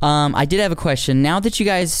I did have a question. Now that you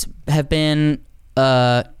guys have been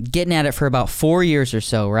getting at it for about 4 years or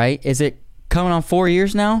so, right? Is it coming on 4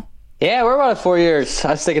 years now? Yeah, we're about 4 years.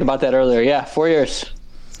 I was thinking about that earlier. Yeah, 4 years.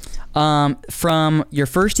 From your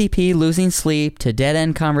first EP, Losing Sleep, to Dead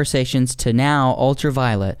End Conversations, to now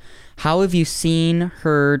Ultraviolet, how have you seen,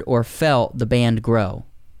 heard, or felt the band grow?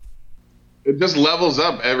 It just levels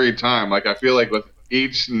up every time. Like, I feel like with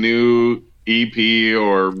each new EP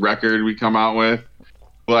or record we come out with,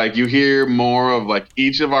 like, you hear more of like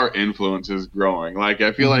each of our influences growing. Like,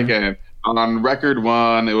 I feel like on record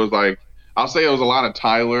one, it was like, I'll say it was a lot of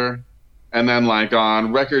Tyler. And then like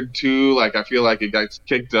on record two, like I feel like it got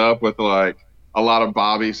kicked up with like a lot of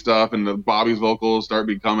Bobby stuff, and Bobby's vocals start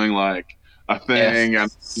becoming like a thing.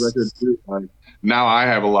 Yes. And record two, like now I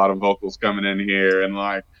have a lot of vocals coming in here, and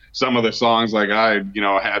like some of the songs like I,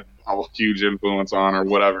 had a huge influence on or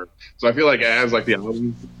whatever. So I feel like as like the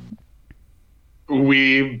album,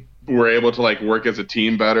 we were able to like work as a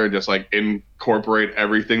team better and just like incorporate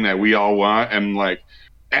everything that we all want. And like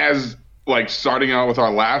as like starting out with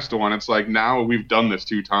our last one, it's like now we've done this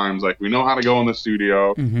 2 times. Like we know how to go in the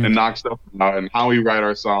studio and knock stuff out, and how we write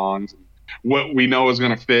our songs, and what we know is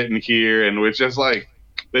gonna fit in here, and it's just like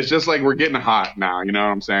we're getting hot now. You know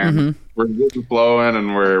what I'm saying? We're getting flowing,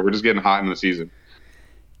 and we're just getting hot in the season.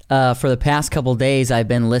 For the past couple days, I've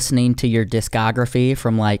been listening to your discography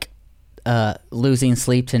from like Losing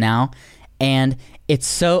Sleep to now, and it's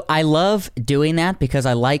so I love doing that because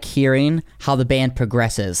I like hearing how the band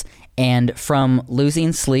progresses. And from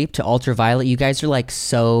Losing Sleep to Ultraviolet, you guys are like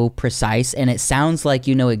so precise, and it sounds like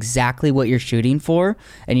you know exactly what you're shooting for,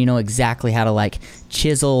 and you know exactly how to like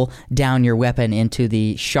chisel down your weapon into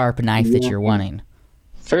the sharp knife that you're wanting.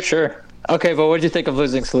 For sure. Okay, but what did you think of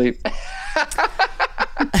Losing Sleep?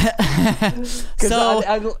 So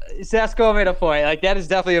Sasko made a point. Like that is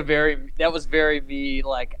definitely that was very me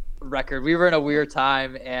like record. We were in a weird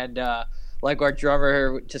time, and like our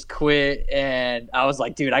drummer just quit, and I was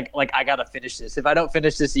like, dude, I gotta finish this. If I don't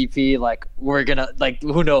finish this EP, like we're gonna like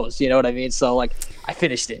who knows, you know what I mean? So like I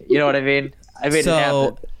finished it, you know what I mean? I made it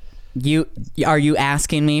happen. Are you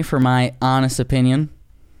asking me for my honest opinion?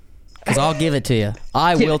 Because I'll give it to you.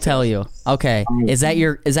 I will tell you. Okay, is that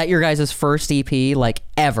your guys' first EP like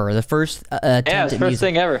ever? The first attempt yeah, at first music?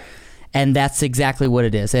 thing ever. And that's exactly what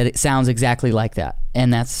it is. It sounds exactly like that.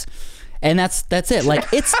 And that's it. Like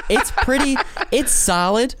it's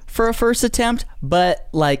solid for a first attempt, but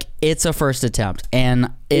like it's a first attempt,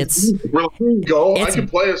 and it's I can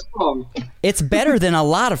play a song. It's better than a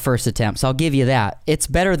lot of first attempts. I'll give you that. It's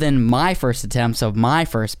better than my first attempts of my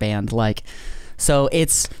first band. Like, so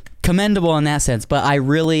it's commendable in that sense. But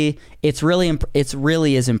it's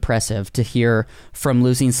really is impressive to hear from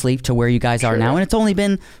Losing Sleep to where you guys are now, and it's only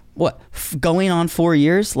been going on 4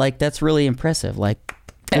 years. Like that's really impressive. Like.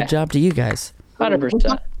 Good job to you guys.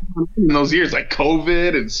 100%. In those years, like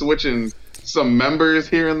COVID and switching some members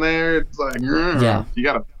here and there, it's like, yeah, you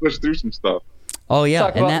got to push through some stuff. Oh, yeah.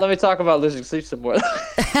 Let me talk about Losing Sleep some more.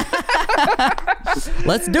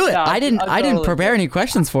 Let's do it. No, I didn't totally prepare any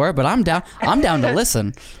questions for it, but I'm down to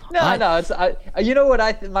listen. No, it's you know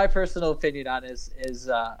what my personal opinion on is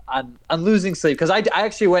on losing sleep, because I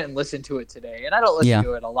actually went and listened to it today, and I don't listen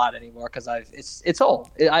to it a lot anymore because it's old.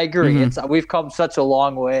 I agree. Mm-hmm. We've come such a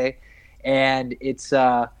long way, and it's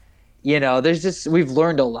there's just, we've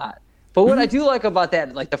learned a lot. But what I do like about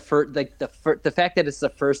that, like the fact that it's the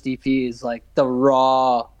first EP, is like the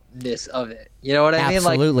rawness of it. You know what I mean?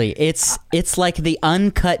 Absolutely. Like, it's like the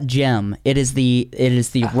uncut gem. It is the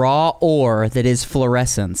raw ore that is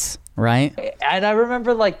fluorescence, right? And I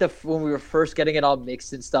remember like when we were first getting it all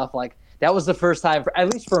mixed and stuff, like that was the first time,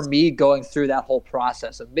 at least for me, going through that whole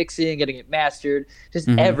process of mixing, getting it mastered, just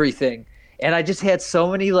everything. And I just had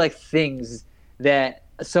so many like things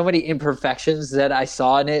so many imperfections that I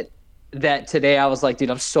saw in it, that today I was like,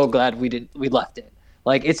 dude, I'm so glad we left it.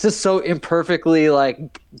 Like, it's just so imperfectly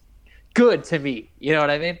like good to me. You know what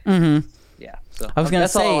I mean? Mm-hmm. Yeah. So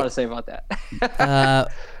that's all I want to say about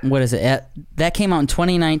that. What is it? That came out in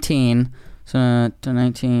 2019. So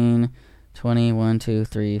 2019, 21, 2,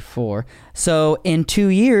 3, 4. So in 2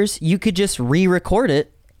 years, you could just re-record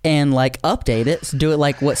it and like update it. So do it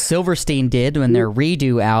like what Silverstein did when their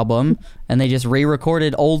redo album, and they just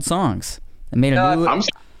re-recorded old songs and made a new.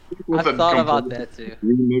 I've thought about that too.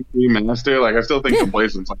 Remaster, like I still think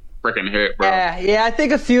Complacent's like a freaking hit, bro. Yeah, I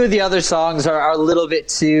think a few of the other songs are a little bit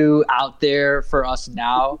too out there for us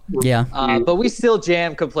now. Yeah. But we still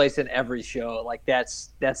jam Complacent every show. Like that's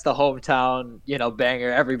the hometown,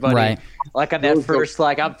 banger. Everybody, right. Like on that first,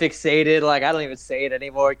 like I'm fixated. Like I don't even say it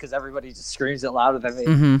anymore because everybody just screams it louder than me.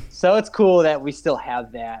 Mm-hmm. So it's cool that we still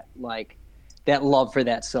have that, like, that love for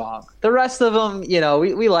that song. The rest of them,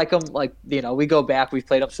 we like them. Like, we go back. We've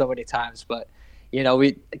played them so many times, but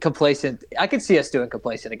Complacent. I could see us doing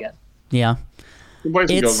Complacent again. Yeah,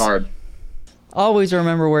 Complacent goes hard. Always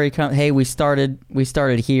remember where you come. Hey, we started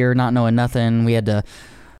here, not knowing nothing. We had to.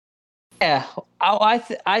 Yeah,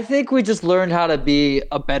 I think we just learned how to be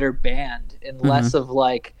a better band, and less of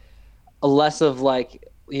like, this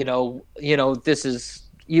is.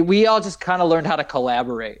 We all just kind of learned how to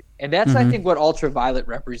collaborate. And that's, I think, what Ultraviolet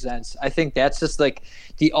represents. I think that's just like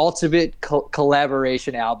the ultimate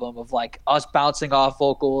collaboration album of like us bouncing off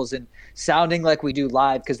vocals and sounding like we do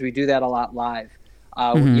live, because we do that a lot live.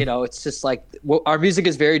 It's just like our music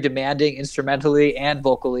is very demanding instrumentally and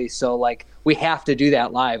vocally. So like we have to do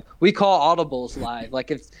that live. We call audibles live.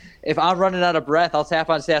 Like if I'm running out of breath, I'll tap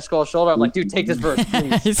on Stat Skull's shoulder. I'm like, dude, take this verse,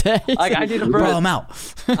 please. Like I need a breath. Bro, I'm out.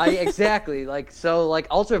 Exactly. Like, so like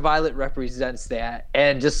Ultraviolet represents that,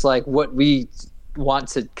 and just like what we want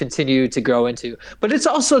to continue to grow into. But it's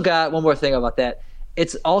also got one more thing about that.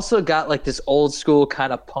 It's also got like this old school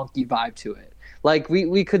kind of punky vibe to it. Like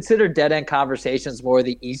we consider Dead End Conversations more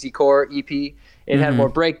the easycore EP. It had more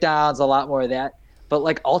breakdowns, a lot more of that. But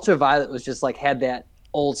like Ultraviolet was just like had that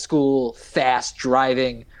old school, fast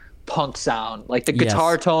driving punk sound. Like the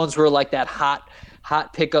guitar tones were like that hot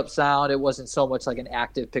pickup sound. It wasn't so much like an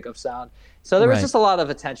active pickup sound. So there was just a lot of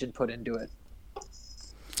attention put into it.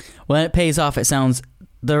 When it pays off, it sounds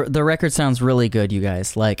the record sounds really good, you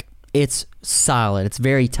guys. Like, it's solid. It's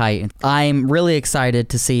very tight. I'm really excited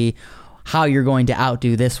to see how you're going to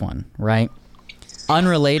outdo this one, right?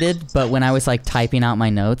 Unrelated, but when I was like typing out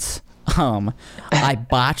my notes, I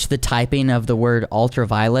botched the typing of the word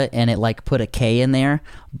ultraviolet, and it like put a K in there,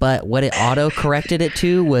 but what it auto corrected it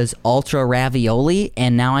to was ultra ravioli,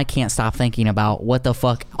 and now I can't stop thinking about what the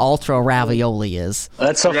fuck ultra ravioli is.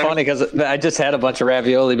 That's so funny because I just had a bunch of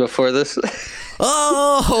ravioli before this.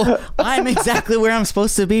 Oh, I'm exactly where I'm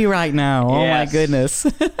supposed to be right now. Oh my goodness.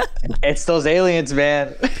 It's those aliens,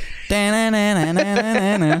 man.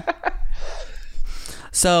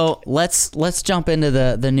 So let's jump into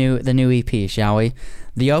the new EP, shall we?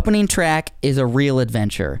 The opening track is a real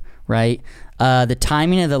adventure, right? The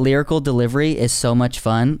timing of the lyrical delivery is so much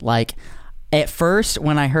fun. Like, at first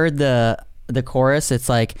when I heard the chorus, it's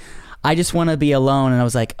like, I just want to be alone, and I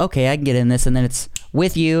was like, okay, I can get in this, and then it's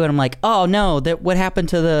with you, and I'm like, oh no, that what happened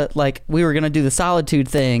to the, like, we were gonna do the solitude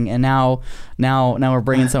thing, and now we're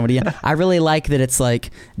bringing somebody in. I really like that it's like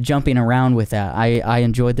jumping around with that. I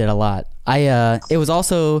enjoyed that a lot. It was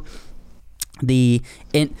also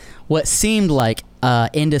what seemed like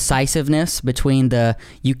indecisiveness between the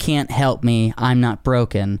 "you can't help me, I'm not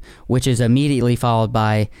broken," which is immediately followed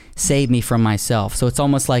by "save me from myself." So it's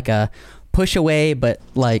almost like a push away, but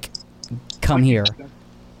like, come here.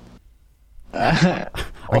 Are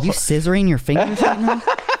you scissoring your fingers right now?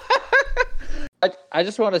 I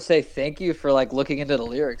just want to say thank you for like looking into the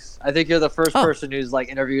lyrics. I think you're the first person who's like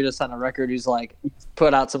interviewed us on a record who's like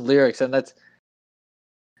put out some lyrics, and that's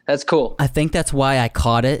That's cool. I think that's why I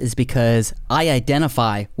caught it, is because I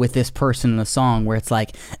identify with this person in the song where it's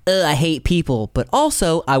like, I hate people, but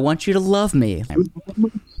also I want you to love me.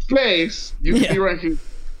 Space, you can be right here,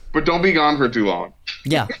 but don't be gone for too long.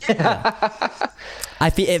 Yeah. I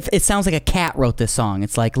feel it sounds like a cat wrote this song.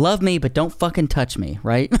 It's like, love me, but don't fucking touch me,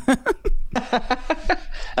 right? That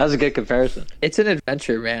was a good comparison. It's an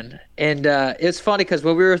adventure, man. And it's funny because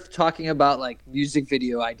when we were talking about like music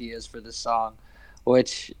video ideas for this song,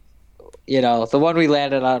 which, you know, the one we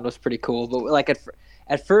landed on was pretty cool. But like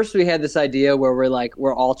at first we had this idea where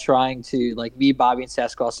we're all trying to, like, me, Bobby, and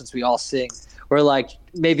Sasquatch, since we all sing, we're like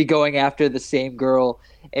maybe going after the same girl.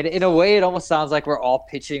 And in a way, it almost sounds like we're all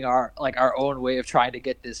pitching our own way of trying to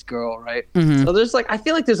get this girl, right? Mm-hmm. So there's I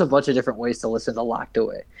feel like there's a bunch of different ways to listen to Locked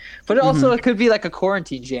Away, but also it could be like a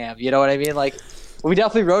quarantine jam. You know what I mean? Like, we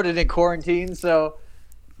definitely wrote it in quarantine, so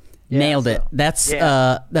nailed it. That's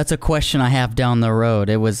a question I have down the road.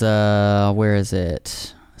 It was where is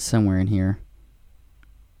it? Somewhere in here.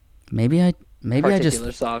 Maybe I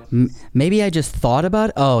just thought about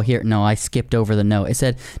it. Oh, here. No, I skipped over the note. It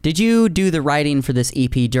said, did you do the writing for this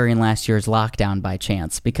EP during last year's lockdown by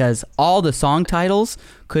chance? Because all the song titles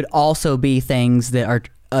could also be things that are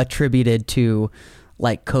attributed to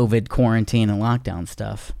like COVID, quarantine, and lockdown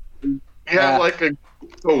stuff. Yeah, like a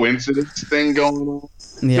coincidence thing going on.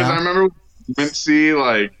 Because Yeah. I remember Dormancy,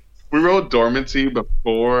 like, we wrote Dormancy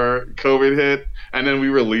before COVID hit, and then we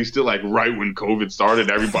released it like right when COVID started.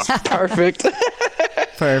 Everybody, Perfect.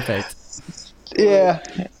 Perfect. Yeah.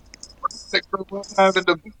 having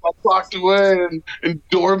to be locked away in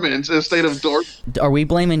dormant, a state of dormant. Are we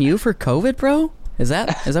blaming you for COVID, bro? Is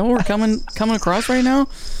that what we're coming across right now?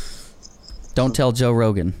 Don't tell Joe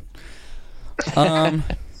Rogan.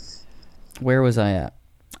 Where was I at?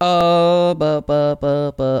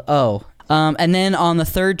 And then on the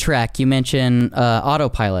third track, you mention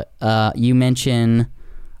autopilot. You mention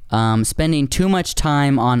spending too much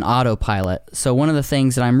time on autopilot. So one of the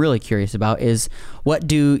things that I'm really curious about is, what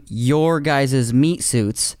do your guys' meat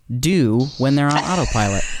suits do when they're on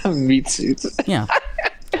autopilot? Meat suits. Yeah.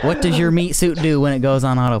 What does your meat suit do when it goes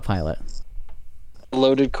on autopilot?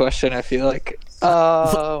 Loaded question, I feel like.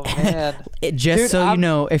 Oh, man. You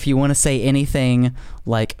know, if you want to say anything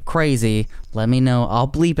like crazy, let me know. I'll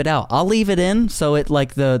bleep it out. I'll leave it in so it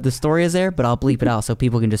like the story is there, but I'll bleep it out so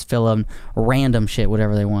people can just fill in random shit,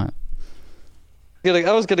 whatever they want. I feel like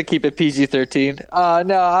I was going to keep it PG-13.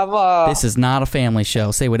 No, I'm... This is not a family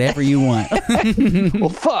show. Say whatever you want. Well,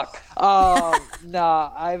 fuck.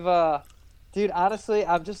 Nah, I've... Dude, honestly,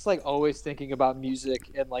 I'm just like always thinking about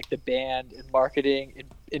music and like the band and marketing and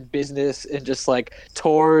in business and just like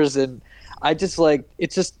tours, and I just like,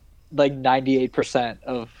 it's just like 98%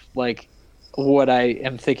 of like what I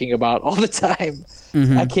am thinking about all the time.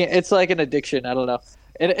 Mm-hmm. I can't, it's like an addiction. I don't know.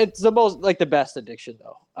 And it's the most, like, the best addiction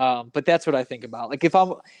though. But that's what I think about. Like,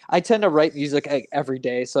 I tend to write music like every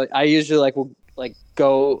day. So I usually will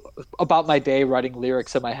go about my day writing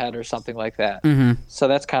lyrics in my head or something like that. Mm-hmm. So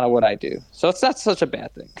that's kind of what I do. So it's not such a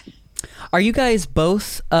bad thing. Are you guys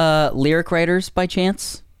both lyric writers by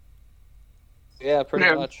chance? Yeah,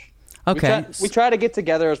 pretty much. Okay. We try to get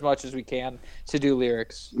together as much as we can to do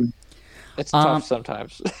lyrics. It's tough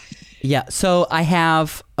sometimes. Yeah, so I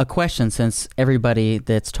have a question, since everybody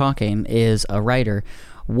that's talking is a writer.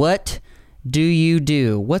 What do you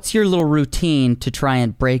do? What's your little routine to try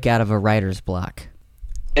and break out of a writer's block?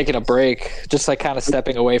 Taking a break, just like kind of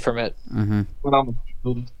stepping away from it.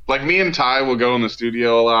 Mm-hmm. Like, me and Ty will go in the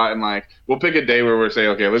studio a lot, and like we'll pick a day where we'll say,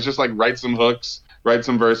 okay, let's just like write some hooks, write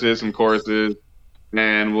some verses, some choruses,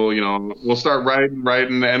 and we'll start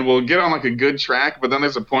writing, and we'll get on like a good track. But then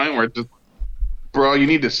there's a point where it's just, bro, you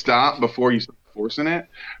need to stop before you start forcing it.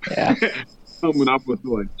 Yeah. Coming up with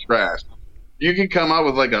like trash. You can come up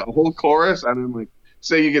with like a whole chorus, and then like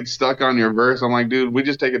say you get stuck on your verse. I'm like, dude, we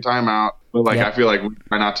just take a time out. But like, I feel like we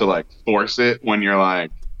try not to like force it when you're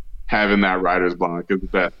like having that writer's block is the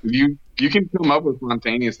best. You can come up with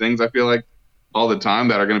spontaneous things, I feel like, all the time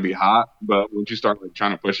that are going to be hot. But once you start like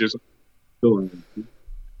trying to push yourself,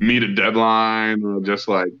 meet a deadline or just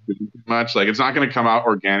like do too much, like it's not going to come out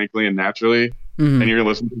organically and naturally. Mm-hmm. And you're going to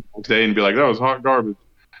listen to it the next day and be like, that was hot garbage.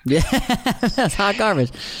 Yeah, that's hot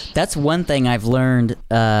garbage. That's one thing I've learned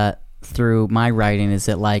through my writing, is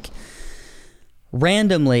that like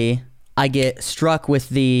randomly I get struck with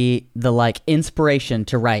the like inspiration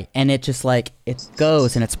to write, and it just like it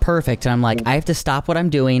goes and it's perfect, and I'm like, I have to stop what I'm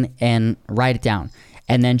doing and write it down,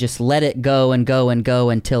 and then just let it go and go and go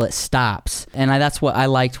until it stops. And that's what I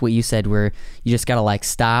liked what you said, where you just gotta like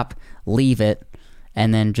stop, leave it,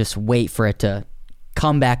 and then just wait for it to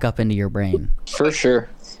come back up into your brain. For sure.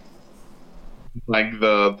 like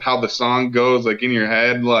the how the song goes like in your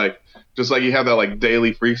head, like just like you have that like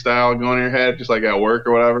daily freestyle going in your head, just like at work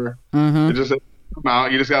or whatever. It just come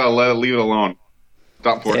out. You just gotta leave it alone.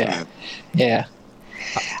 Stop forcing it. Yeah.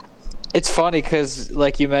 It's funny because,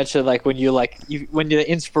 like you mentioned, like when when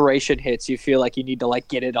the inspiration hits, you feel like you need to like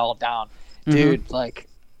get it all down, dude. Like,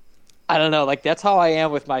 I don't know, like that's how I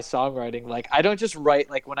am with my songwriting. Like, I don't just write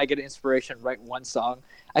like when I get inspiration, write one song.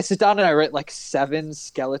 I sit down and I write like 7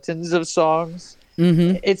 skeletons of songs.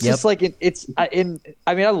 It's just like I mean,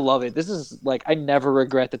 I love it. This is like I never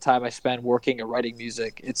regret the time I spend working and writing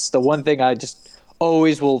music. It's the one thing I just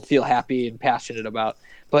always will feel happy and passionate about.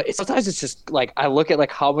 But sometimes it's just like I look at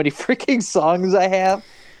like how many freaking songs I have,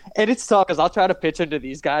 and it's tough because I'll try to pitch them to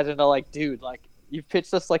these guys, and they're like, "Dude, like you've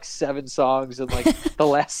pitched us like 7 songs in like the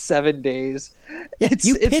last 7 days."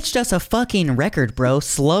 You pitched us a fucking record, bro.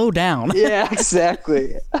 Slow down. Yeah,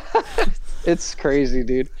 exactly. It's crazy,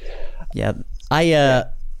 dude. Yeah, I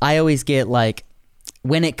always get like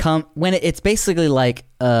it's basically like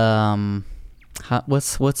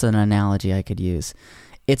what's an analogy I could use?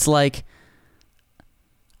 It's like.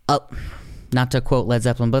 Not to quote Led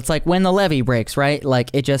Zeppelin, but it's like when the levee breaks, right? Like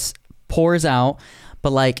it just pours out,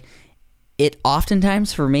 but like it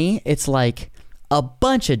oftentimes for me, it's like a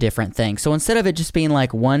bunch of different things. So instead of it just being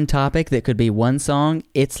like one topic that could be one song,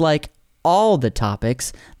 it's like all the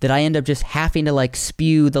topics that I end up just having to like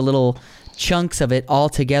spew the little chunks of it all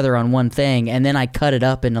together on one thing, and then I cut it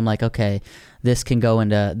up and I'm like, okay, this can go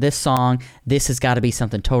into this song. This has got to be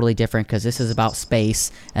something totally different because this is about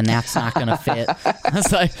space, and that's not going to fit.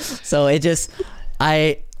 So it just,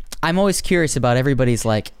 I'm always curious about everybody's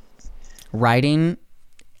like writing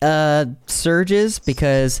surges,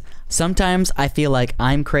 because sometimes I feel like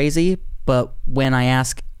I'm crazy, but when I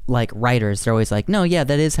ask like writers, they're always like, no, yeah,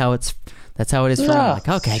 that's how it is for me. I'm like,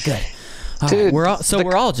 okay, good. Dude, we're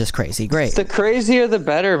all just crazy. Great. The crazier, the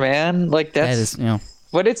better, man. Like that is,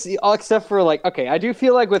 But it's all except for like, okay, I do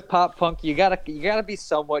feel like with pop punk, you gotta be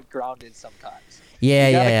somewhat grounded sometimes.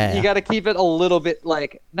 Yeah. You gotta keep it a little bit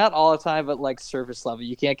like not all the time, but like surface level.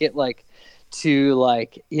 You can't get like too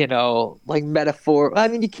like like metaphor. I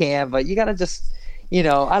mean, you can, but you gotta just I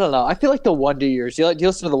don't know. I feel like the Wonder Years. Do you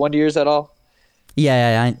listen to the Wonder Years at all?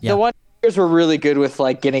 Yeah. The Wonder Years were really good with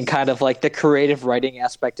like getting kind of like the creative writing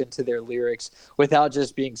aspect into their lyrics without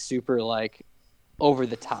just being super like over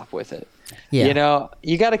the top with it. Yeah.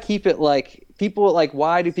 You got to keep it like people like,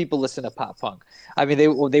 why do people listen to pop punk? I mean,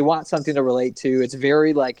 they want something to relate to. It's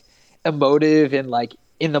very like emotive and like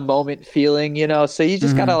in the moment feeling, so you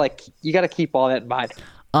just gotta like, you got to keep all that in mind.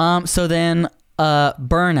 So then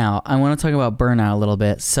Burnout, I want to talk about Burnout a little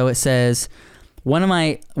bit. So it says, one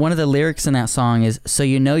of the lyrics in that song is, so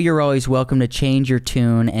you're always welcome to change your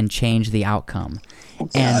tune and change the outcome.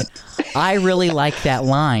 And I really like that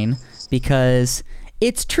line because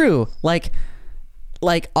it's true. I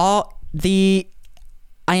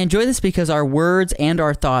enjoy this because our words and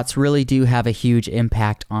our thoughts really do have a huge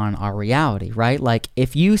impact on our reality, right? Like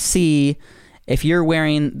if you're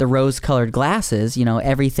wearing the rose-colored glasses,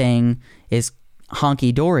 everything is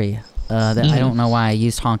honky-dory. I don't know why I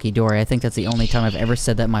used honky-dory. I think that's the only time I've ever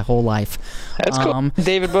said that in my whole life. That's cool.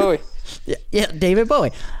 David Bowie. Yeah, David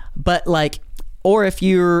Bowie. But or if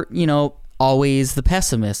you're, always the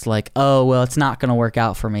pessimist, like, oh, well, it's not going to work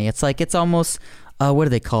out for me. It's like, it's almost, what do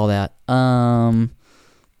they call that? The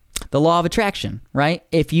law of attraction, right?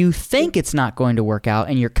 If you think it's not going to work out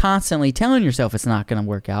and you're constantly telling yourself it's not going to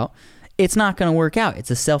work out, it's not going to work out. It's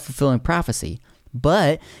a self-fulfilling prophecy.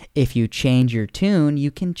 But if you change your tune, you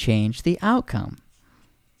can change the outcome.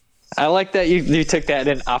 I like that you took that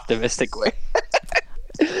in an optimistic way.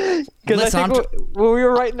 Because I think when we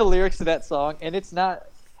were writing the lyrics to that song, and it's not,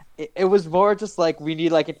 it was more just like we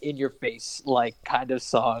need like an in your face like kind of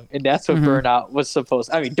song, and that's what Burnout was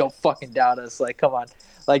supposed. I mean, don't fucking doubt us. Like, come on,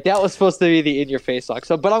 like that was supposed to be the in your face song.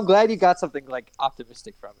 So, but I'm glad you got something like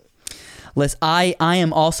optimistic from it. Liz, I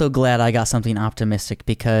am also glad I got something optimistic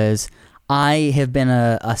because I have been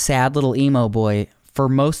a sad little emo boy for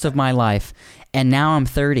most of my life, and now I'm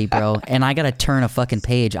 30, bro, and I gotta turn a fucking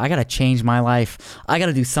page. I gotta change my life. I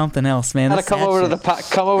gotta do something else, man. Gotta come over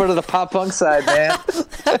to the pop punk side, man.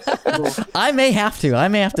 I may have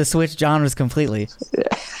to switch genres completely. Yeah.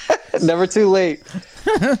 Never too late.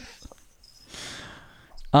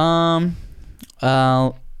 Let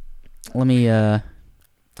me I'm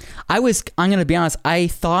gonna be honest, I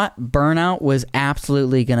thought Burnout was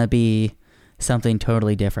absolutely gonna be something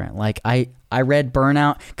totally different. Like I read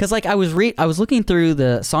Burnout because like I was looking through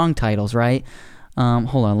the song titles, right?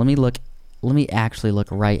 Hold on, let me actually look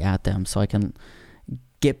right at them so I can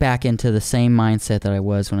get back into the same mindset that I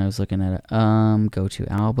was when I was looking at it. Go to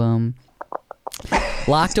album.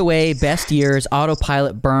 Locked Away, Best Years,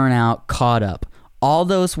 Autopilot, Burnout, Caught Up. All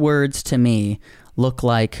those words to me look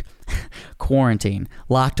like quarantine.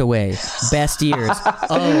 Locked Away, Best Years.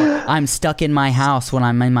 Oh, I'm stuck in my house when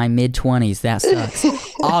I'm in my mid-20s. That sucks.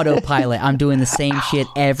 Autopilot, I'm doing the same shit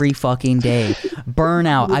every fucking day.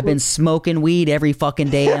 Burnout, I've been smoking weed every fucking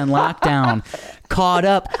day in lockdown. Caught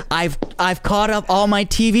Up, I've caught up all my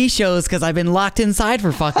TV shows because I've been locked inside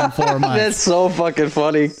for fucking 4 months. That's so fucking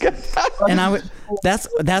funny. And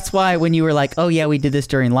that's why when you were like, oh yeah, we did this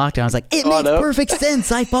during lockdown, I was like, it makes perfect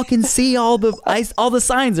sense. I fucking see all the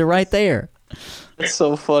signs are right there. It's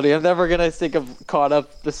so funny. I'm never gonna think of Caught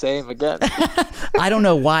Up the same again. I don't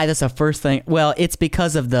know why that's the first thing. Well, it's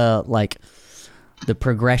because of the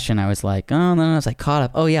progression. I was like, oh no, I was like Caught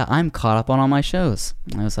Up. Oh yeah, I'm caught up on all my shows.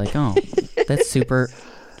 I was like, oh, that's super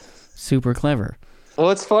clever. Well,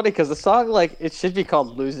 it's funny because the song, like, it should be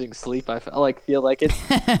called "Losing Sleep." I feel like it's.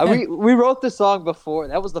 we wrote the song before.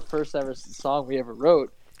 That was the first ever song we ever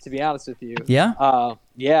wrote. To be honest with you. Yeah.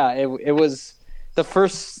 Yeah. It was the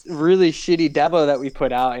first really shitty demo that we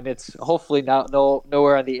put out, and it's hopefully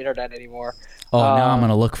nowhere on the internet anymore. Oh, now I'm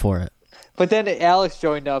gonna look for it. But then Alex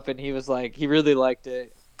joined up, and he was like, he really liked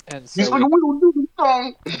it, and so He's like, we don't do the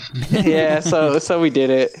song. yeah. So we did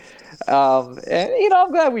it. And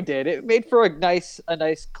I'm glad we did. It made for a nice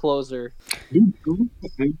closer. Dude,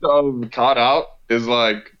 Caught Out is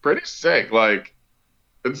like pretty sick. Like,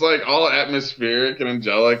 it's like all atmospheric and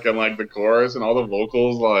angelic, and like the chorus and all the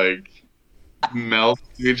vocals like melt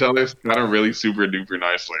to each other kind of really super duper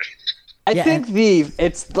nicely. I think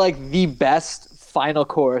it's like the best final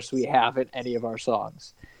chorus we have in any of our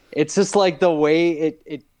songs. It's just like the way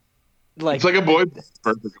it like it's like a boy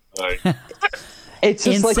perfect. Like. It's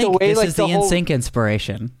just like the way this like is the the whole NSYNC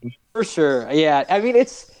inspiration. for sure. Yeah, I mean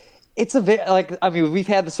it's a bit like, I mean, we've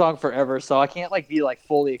had the song forever, so I can't like be like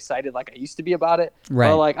fully excited like I used to be about it. Right.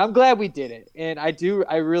 But like I'm glad we did it, and I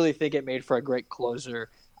really think it made for a great closer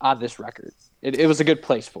on this record. It was a good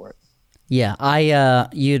place for it. Yeah,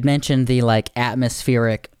 you had mentioned the like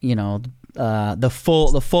atmospheric,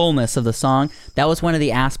 the fullness of the song. That was one of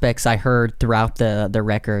the aspects I heard throughout the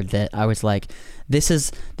record that I was like, this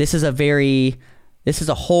is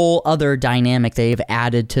a whole other dynamic they've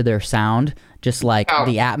added to their sound, just like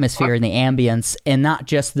the atmosphere and the ambience, and not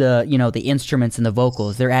just the the instruments and the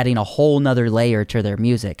vocals. They're adding a whole nother layer to their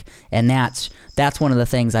music, and that's one of the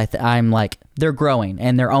things I'm like, they're growing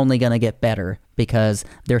and they're only gonna get better because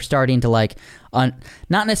they're starting to like not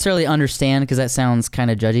necessarily understand, because that sounds kind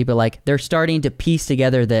of judgy, but like they're starting to piece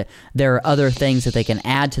together that there are other things that they can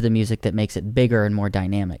add to the music that makes it bigger and more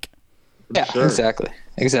dynamic. Yeah, sure.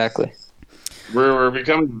 Exactly. We're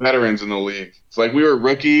becoming veterans in the league. It's like we were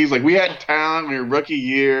rookies. Like we had talent. We were rookie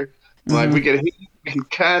year. Like we could hit, we could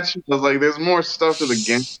catch. I was like, there's more stuff to the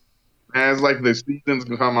game. As like the seasons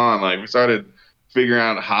come on, like we started figuring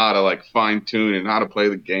out how to like fine tune and how to play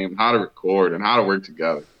the game, how to record, and how to work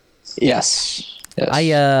together. Yes.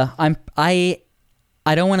 I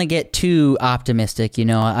don't want to get too optimistic.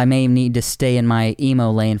 I may need to stay in my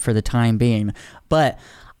emo lane for the time being, but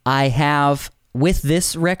I have. With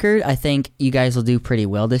this record, I think you guys will do pretty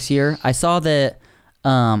well this year. I saw that.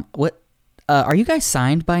 Are you guys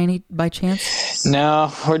signed by chance?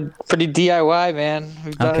 No, we're pretty DIY, man.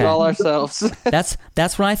 We've done it all ourselves. That's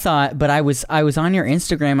what I thought. But I was on your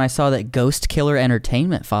Instagram. I saw that Ghost Killer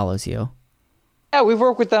Entertainment follows you. Yeah, we've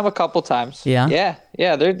worked with them a couple times. Yeah,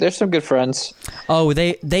 yeah. They're some good friends. Oh,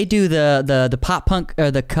 they do the pop punk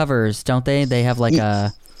or the covers, don't they? They have like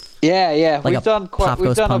a. Yeah. Like we've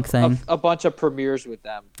done thing. a bunch of premieres with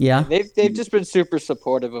them. Yeah. And they've just been super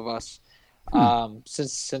supportive of us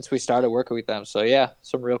since we started working with them. So yeah,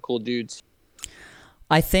 some real cool dudes.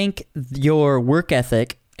 I think your work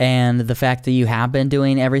ethic and the fact that you have been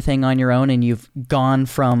doing everything on your own, and you've gone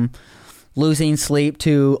from Losing Sleep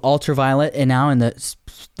to Ultraviolet, and now in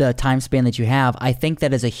the time span that you have, I think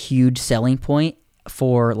that is a huge selling point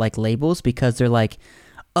for like labels, because they're like,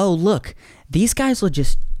 oh look, these guys will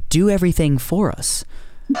just do everything for us.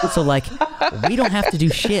 So like we don't have to do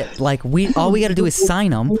shit. Like all we got to do is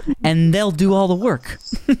sign them and they'll do all the work.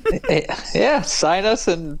 Yeah, sign us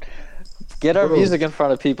and get our music in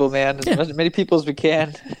front of people, man. As many people as we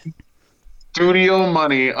can. Studio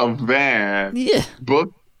money, a van, yeah,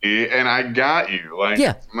 book me, and I got you. Like,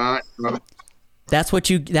 yeah.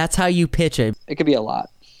 That's how you pitch it. It could be a lot.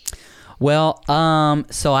 Well,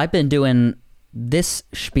 so I've been doing this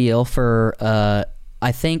spiel for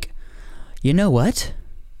I think, you know what?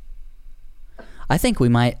 I think we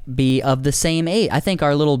might be of the same age. I think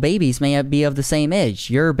our little babies may be of the same age.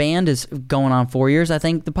 Your band is going on 4 years. I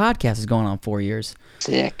think the podcast is going on 4 years.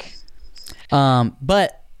 Sick.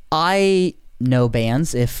 But I know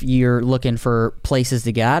bands, if you're looking for places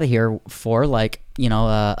to get out of here for, like,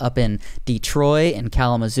 up in Detroit and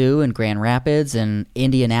Kalamazoo and Grand Rapids and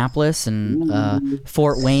Indianapolis and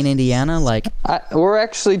Fort Wayne, Indiana, like we're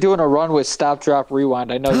actually doing a run with Stop Drop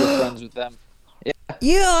Rewind. I know you're friends with them.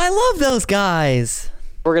 Yeah, I love those guys.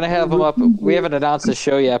 We're gonna have them up. We haven't announced the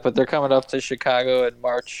show yet, but they're coming up to Chicago in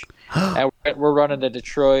March, and we're running to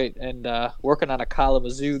Detroit and working on a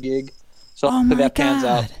Kalamazoo gig. So hopefully that pans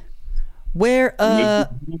out. Where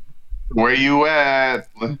you at?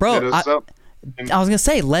 Bro, I was gonna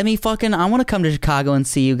say, I want to come to Chicago and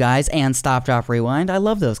see you guys and Stop Drop Rewind. I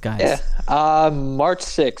love those guys. Yeah. March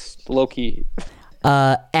 6th, low key.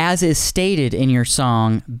 As is stated in your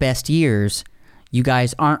song "Best Years," you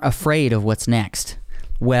guys aren't afraid of what's next.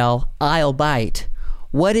 Well, I'll bite.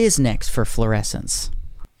 What is next for Fluorescence?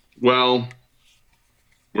 Well,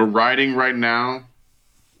 we're writing right now.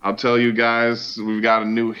 I'll tell you guys, we've got a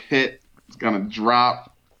new hit. It's gonna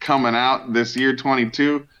drop coming out this year,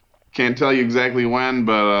 22. Can't tell you exactly when,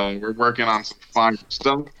 but we're working on some fun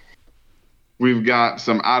stuff. We've got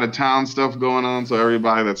some out-of-town stuff going on, so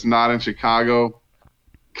everybody that's not in Chicago,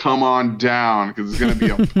 come on down, because it's going to be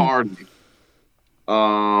a party.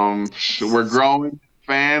 We're growing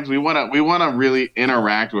fans. We want to really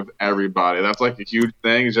interact with everybody. That's like a huge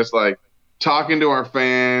thing. It's just like talking to our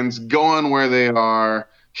fans, going where they are,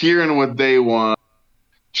 hearing what they want,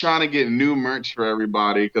 trying to get new merch for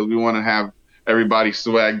everybody, because we want to have everybody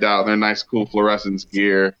swagged out, their nice, cool Fluorescence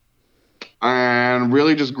gear, and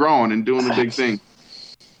really just growing and doing the big thing.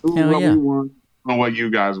 We want and what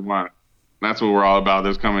you guys want. That's what we're all about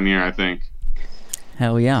this coming year, I think.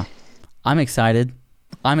 Hell yeah. I'm excited.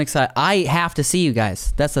 I have to see you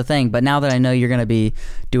guys. That's the thing. But now that I know you're going to be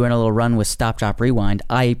doing a little run with Stop Drop Rewind,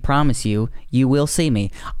 I promise you will see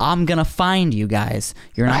me. I'm going to find you guys.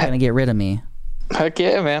 You're not going to get rid of me. Heck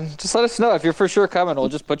yeah, man. Just let us know. If you're for sure coming, we'll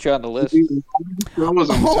just put you on the list. I'm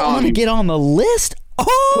going to get on the list?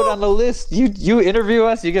 Oh! Put on the list. You interview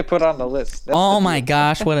us, you get put on the list. Oh my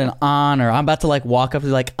gosh, what an honor. I'm about to walk up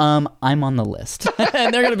to I'm on the list.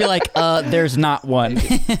 And they're going to be like, there's not one.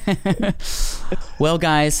 Well,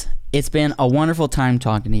 guys, it's been a wonderful time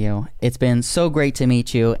talking to you. It's been so great to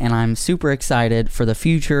meet you, and I'm super excited for the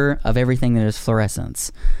future of everything that is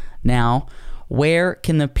Fluorescence. Now, where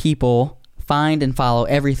can the people find and follow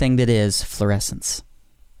everything that is Fluorescence?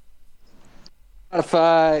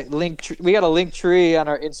 Spotify, we got a link tree on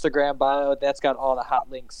our Instagram bio that's got all the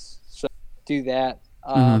hot links. So do that.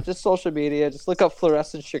 Just social media. Just look up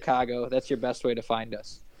Fluorescence Chicago. That's your best way to find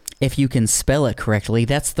us. If you can spell it correctly,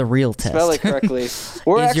 that's the real test. Spell it correctly.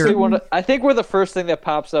 We're actually I think we're the first thing that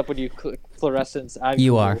pops up when you click Fluorescence.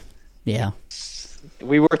 You are. Yeah.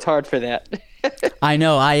 We worked hard for that. I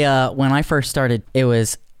know. When I first started, it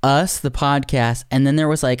was us, the podcast, and then there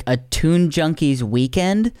was a Tune Junkies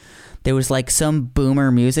weekend. There was some boomer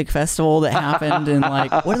music festival that happened, and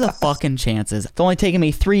what are the fucking chances? It's only taken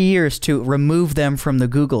me 3 years to remove them from the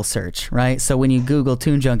Google search, right? So when you Google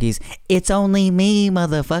Tune Junkies, it's only me,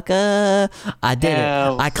 motherfucker. I did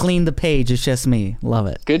it. I cleaned the page. It's just me. Love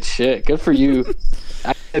it. Good shit. Good for you. I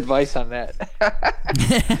have advice on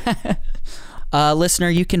that. Listener,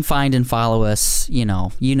 you can find and follow us. You know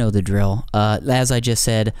the drill. As I just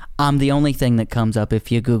said, I'm the only thing that comes up if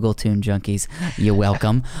you Google Tune Junkies. You're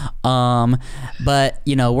welcome. But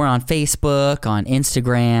we're on Facebook, on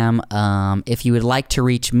Instagram. If you would like to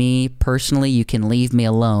reach me personally, you can leave me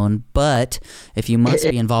alone. But if you must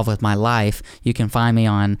be involved with my life, you can find me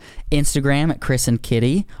on Instagram at Chris and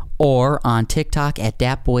Kitty, or on TikTok at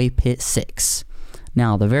DatBoyPit6.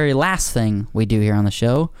 Now, the very last thing we do here on the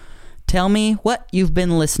show. Tell me what you've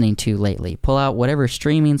been listening to lately. Pull out whatever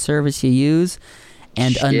streaming service you use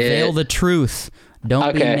and unveil the truth.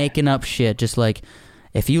 Don't be making up shit. Just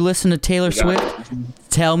if you listen to Taylor Swift,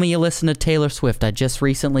 tell me you listen to Taylor Swift. I just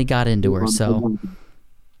recently got into her, so.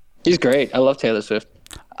 She's great. I love Taylor Swift.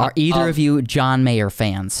 Are either of you John Mayer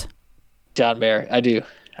fans? John Mayer, I do.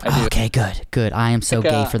 Okay, good. I am so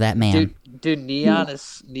gay for that man. Dude, Neon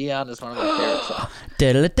is one of my favorite songs.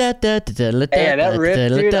 Yeah, that riff, dude. That riff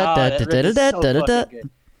is so fucking good.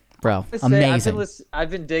 Bro, amazing. I've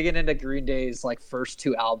been digging into Green Day's first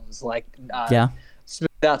two albums, Smooth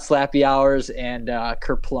Out Slappy Hours and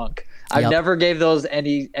Kerplunk. I've never gave those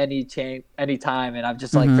any time, and I'm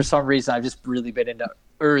just for some reason I've just really been into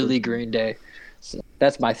early Green Day. So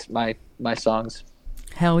that's my songs.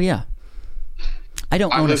 Hell yeah. I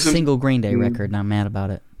don't own a single Green Day record, and I'm mad about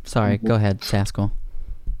it. Sorry, go ahead, Saskell.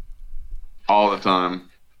 All the time.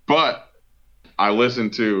 But I listen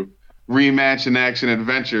to Rematch and Action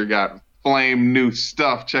Adventure, got flame new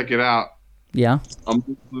stuff. Check it out. Yeah. I'm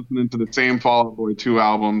listening to the same Fall Out Boy 2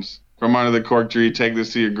 albums. From Under the Cork Tree, Take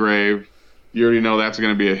This to Your Grave. You already know that's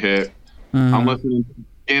going to be a hit. I'm listening to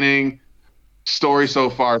Beginning, Story So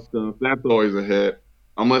Far stuff. That's always a hit.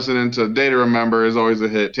 I'm listening to Day to Remember is always a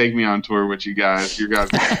hit. Take Me on Tour with you guys. You guys.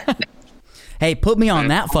 Hey, put me on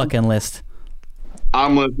that fucking list.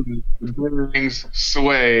 I'm listening to Billings,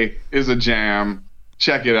 Sway is a jam.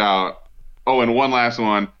 Check it out. Oh, and one last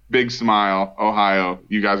one. Big Smile, Ohio.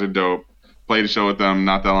 You guys are dope. Played a show with them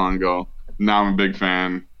not that long ago. Now I'm a big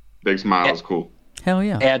fan. Big Smile is cool. Hell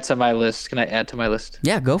yeah. Add to my list. Can I add to my list?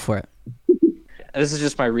 Yeah, go for it. This is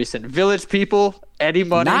just my recent. Village People, Eddie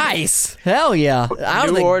Money. Nice. Hell yeah. Out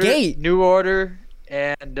of the gate. New Order,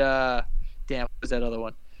 and damn, what was that other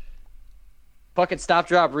one? Fucking Stop,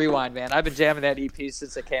 Drop, Rewind, man. I've been jamming that EP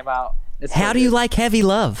since it came out. How do you like Heavy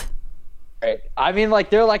Love? Right. I mean,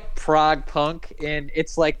 like, they're like prog punk, and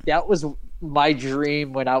it's like that was my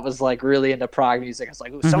dream when I was like really into prog music. I was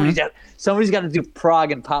like, somebody's got to do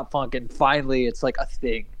prog and pop punk, and finally it's like a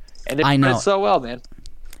thing. And it fits so well, man.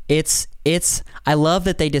 I love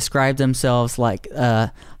that they describe themselves like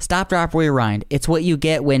Stop, Drop, Rewind. It's what you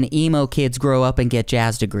get when emo kids grow up and get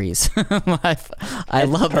jazz degrees. I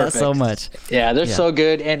love that so much. Yeah, they're so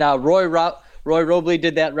good. And Roy Robley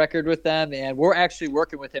did that record with them, and we're actually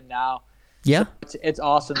working with him now. Yeah, so it's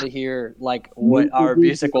awesome to hear like what our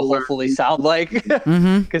music will hopefully sound like,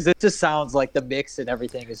 because it just sounds like the mix and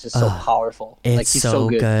everything is just so powerful. It's like, he's so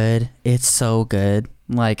good. It's so good.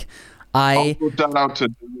 Like Also, shout out to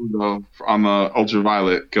Joe on the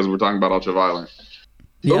Ultraviolet, because we're talking about Ultraviolet.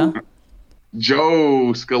 Yeah.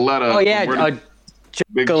 Joe Scaletta. Oh yeah, Joe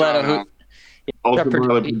Scaletta, who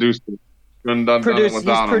Ultraviolet producer.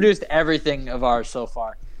 He's produced everything of ours so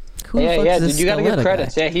far. Yeah, dude, you gotta give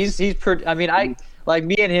credits. Guy? Yeah, I mean, I like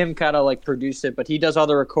me and him kind of like produce it, but he does all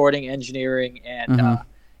the recording, engineering, and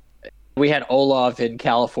we had Olaf in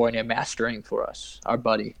California mastering for us, our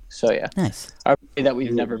buddy. So yeah, nice. Our buddy that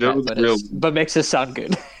we've never met, but makes us sound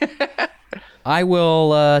good. I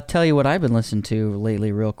will tell you what I've been listening to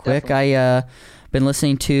lately, real quick. Definitely. I been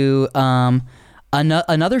listening to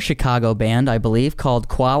another Chicago band, I believe, called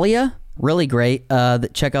Qualia. Really great.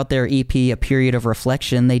 Check out their EP, A Period of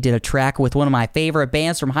Reflection. They did a track with one of my favorite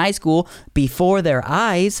bands from high school, Before Their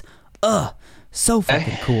Eyes. So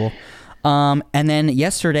fucking cool. And then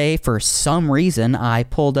yesterday, for some reason, I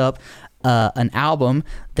pulled up an album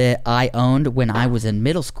that I owned when I was in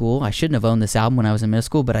middle school. I shouldn't have owned this album when I was in middle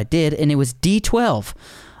school, but I did, and it was D12.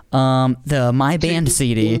 The My Band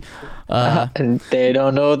CD. They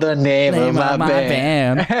don't know the name of my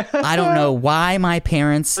band. I don't know why my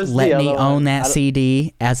parents let me own that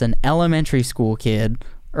CD as an elementary school kid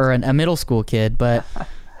or a middle school kid, but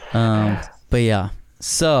yeah.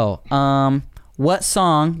 So, what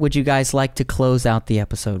song would you guys like to close out the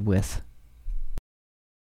episode with?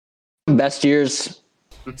 Best Years.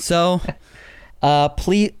 So,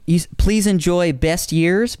 please enjoy Best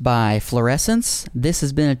Years by Fluorescence. This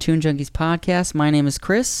has been a Tune Junkies podcast. My name is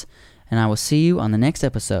Chris, and I will see you on the next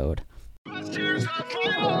episode. Best years of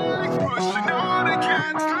my life, pushing on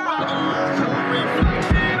against the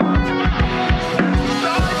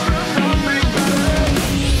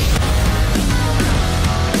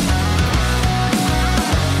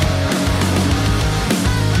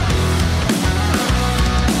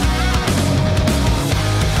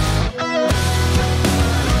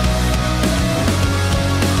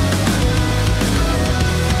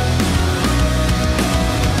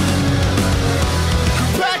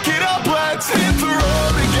hit the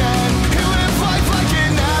road again. Live life like it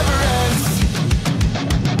never ends.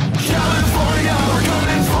 California, we're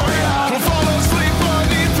coming for ya. We'll fall asleep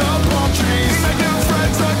beneath the palm trees. Make new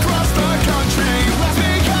friends across the country.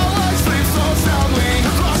 Laughing how life sleeps so soundly.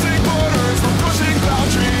 We're crossing borders, we're pushing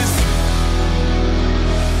boundaries.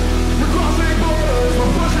 We're crossing borders,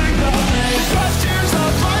 we're pushing boundaries. The best years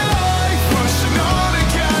of my life, pushing on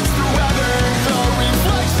against the weather. The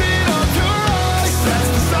reflection of your eyes sets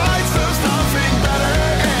the sights of something better,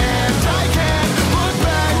 and I can't look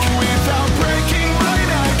back without breaking my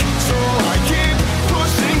neck. So I keep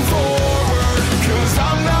pushing forward, 'cause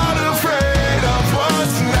I'm not afraid of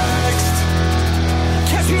what's next.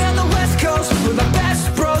 Catch me on the West Coast with my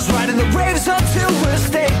best bros, riding the waves until we're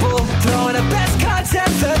stable, throwing the best cards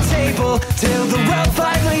at the table till the